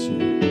submit to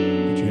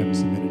that you haven't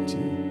submitted to.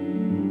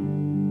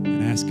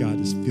 And ask God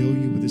to fill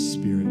you with his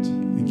Spirit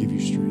and give you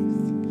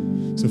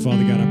strength. So,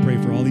 Father God, I pray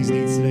for all these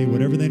needs today.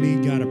 Whatever they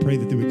need, God, I pray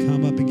that they would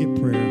come up and get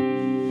prayer.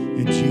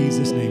 In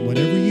Jesus' name,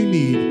 whatever you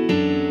need,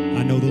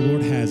 I know the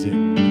Lord has it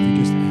if you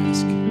just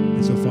ask.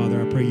 And so,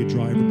 Father, I pray you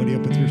draw everybody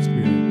up with your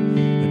Spirit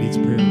that needs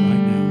prayer right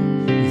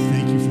now. We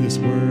thank you for this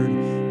word.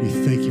 We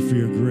thank you for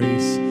your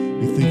grace.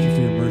 We thank you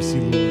for your mercy,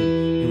 Lord.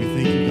 And we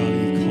thank you, God,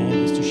 that you've called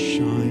us to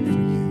shine for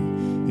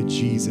you. In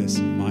Jesus'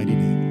 mighty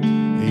name.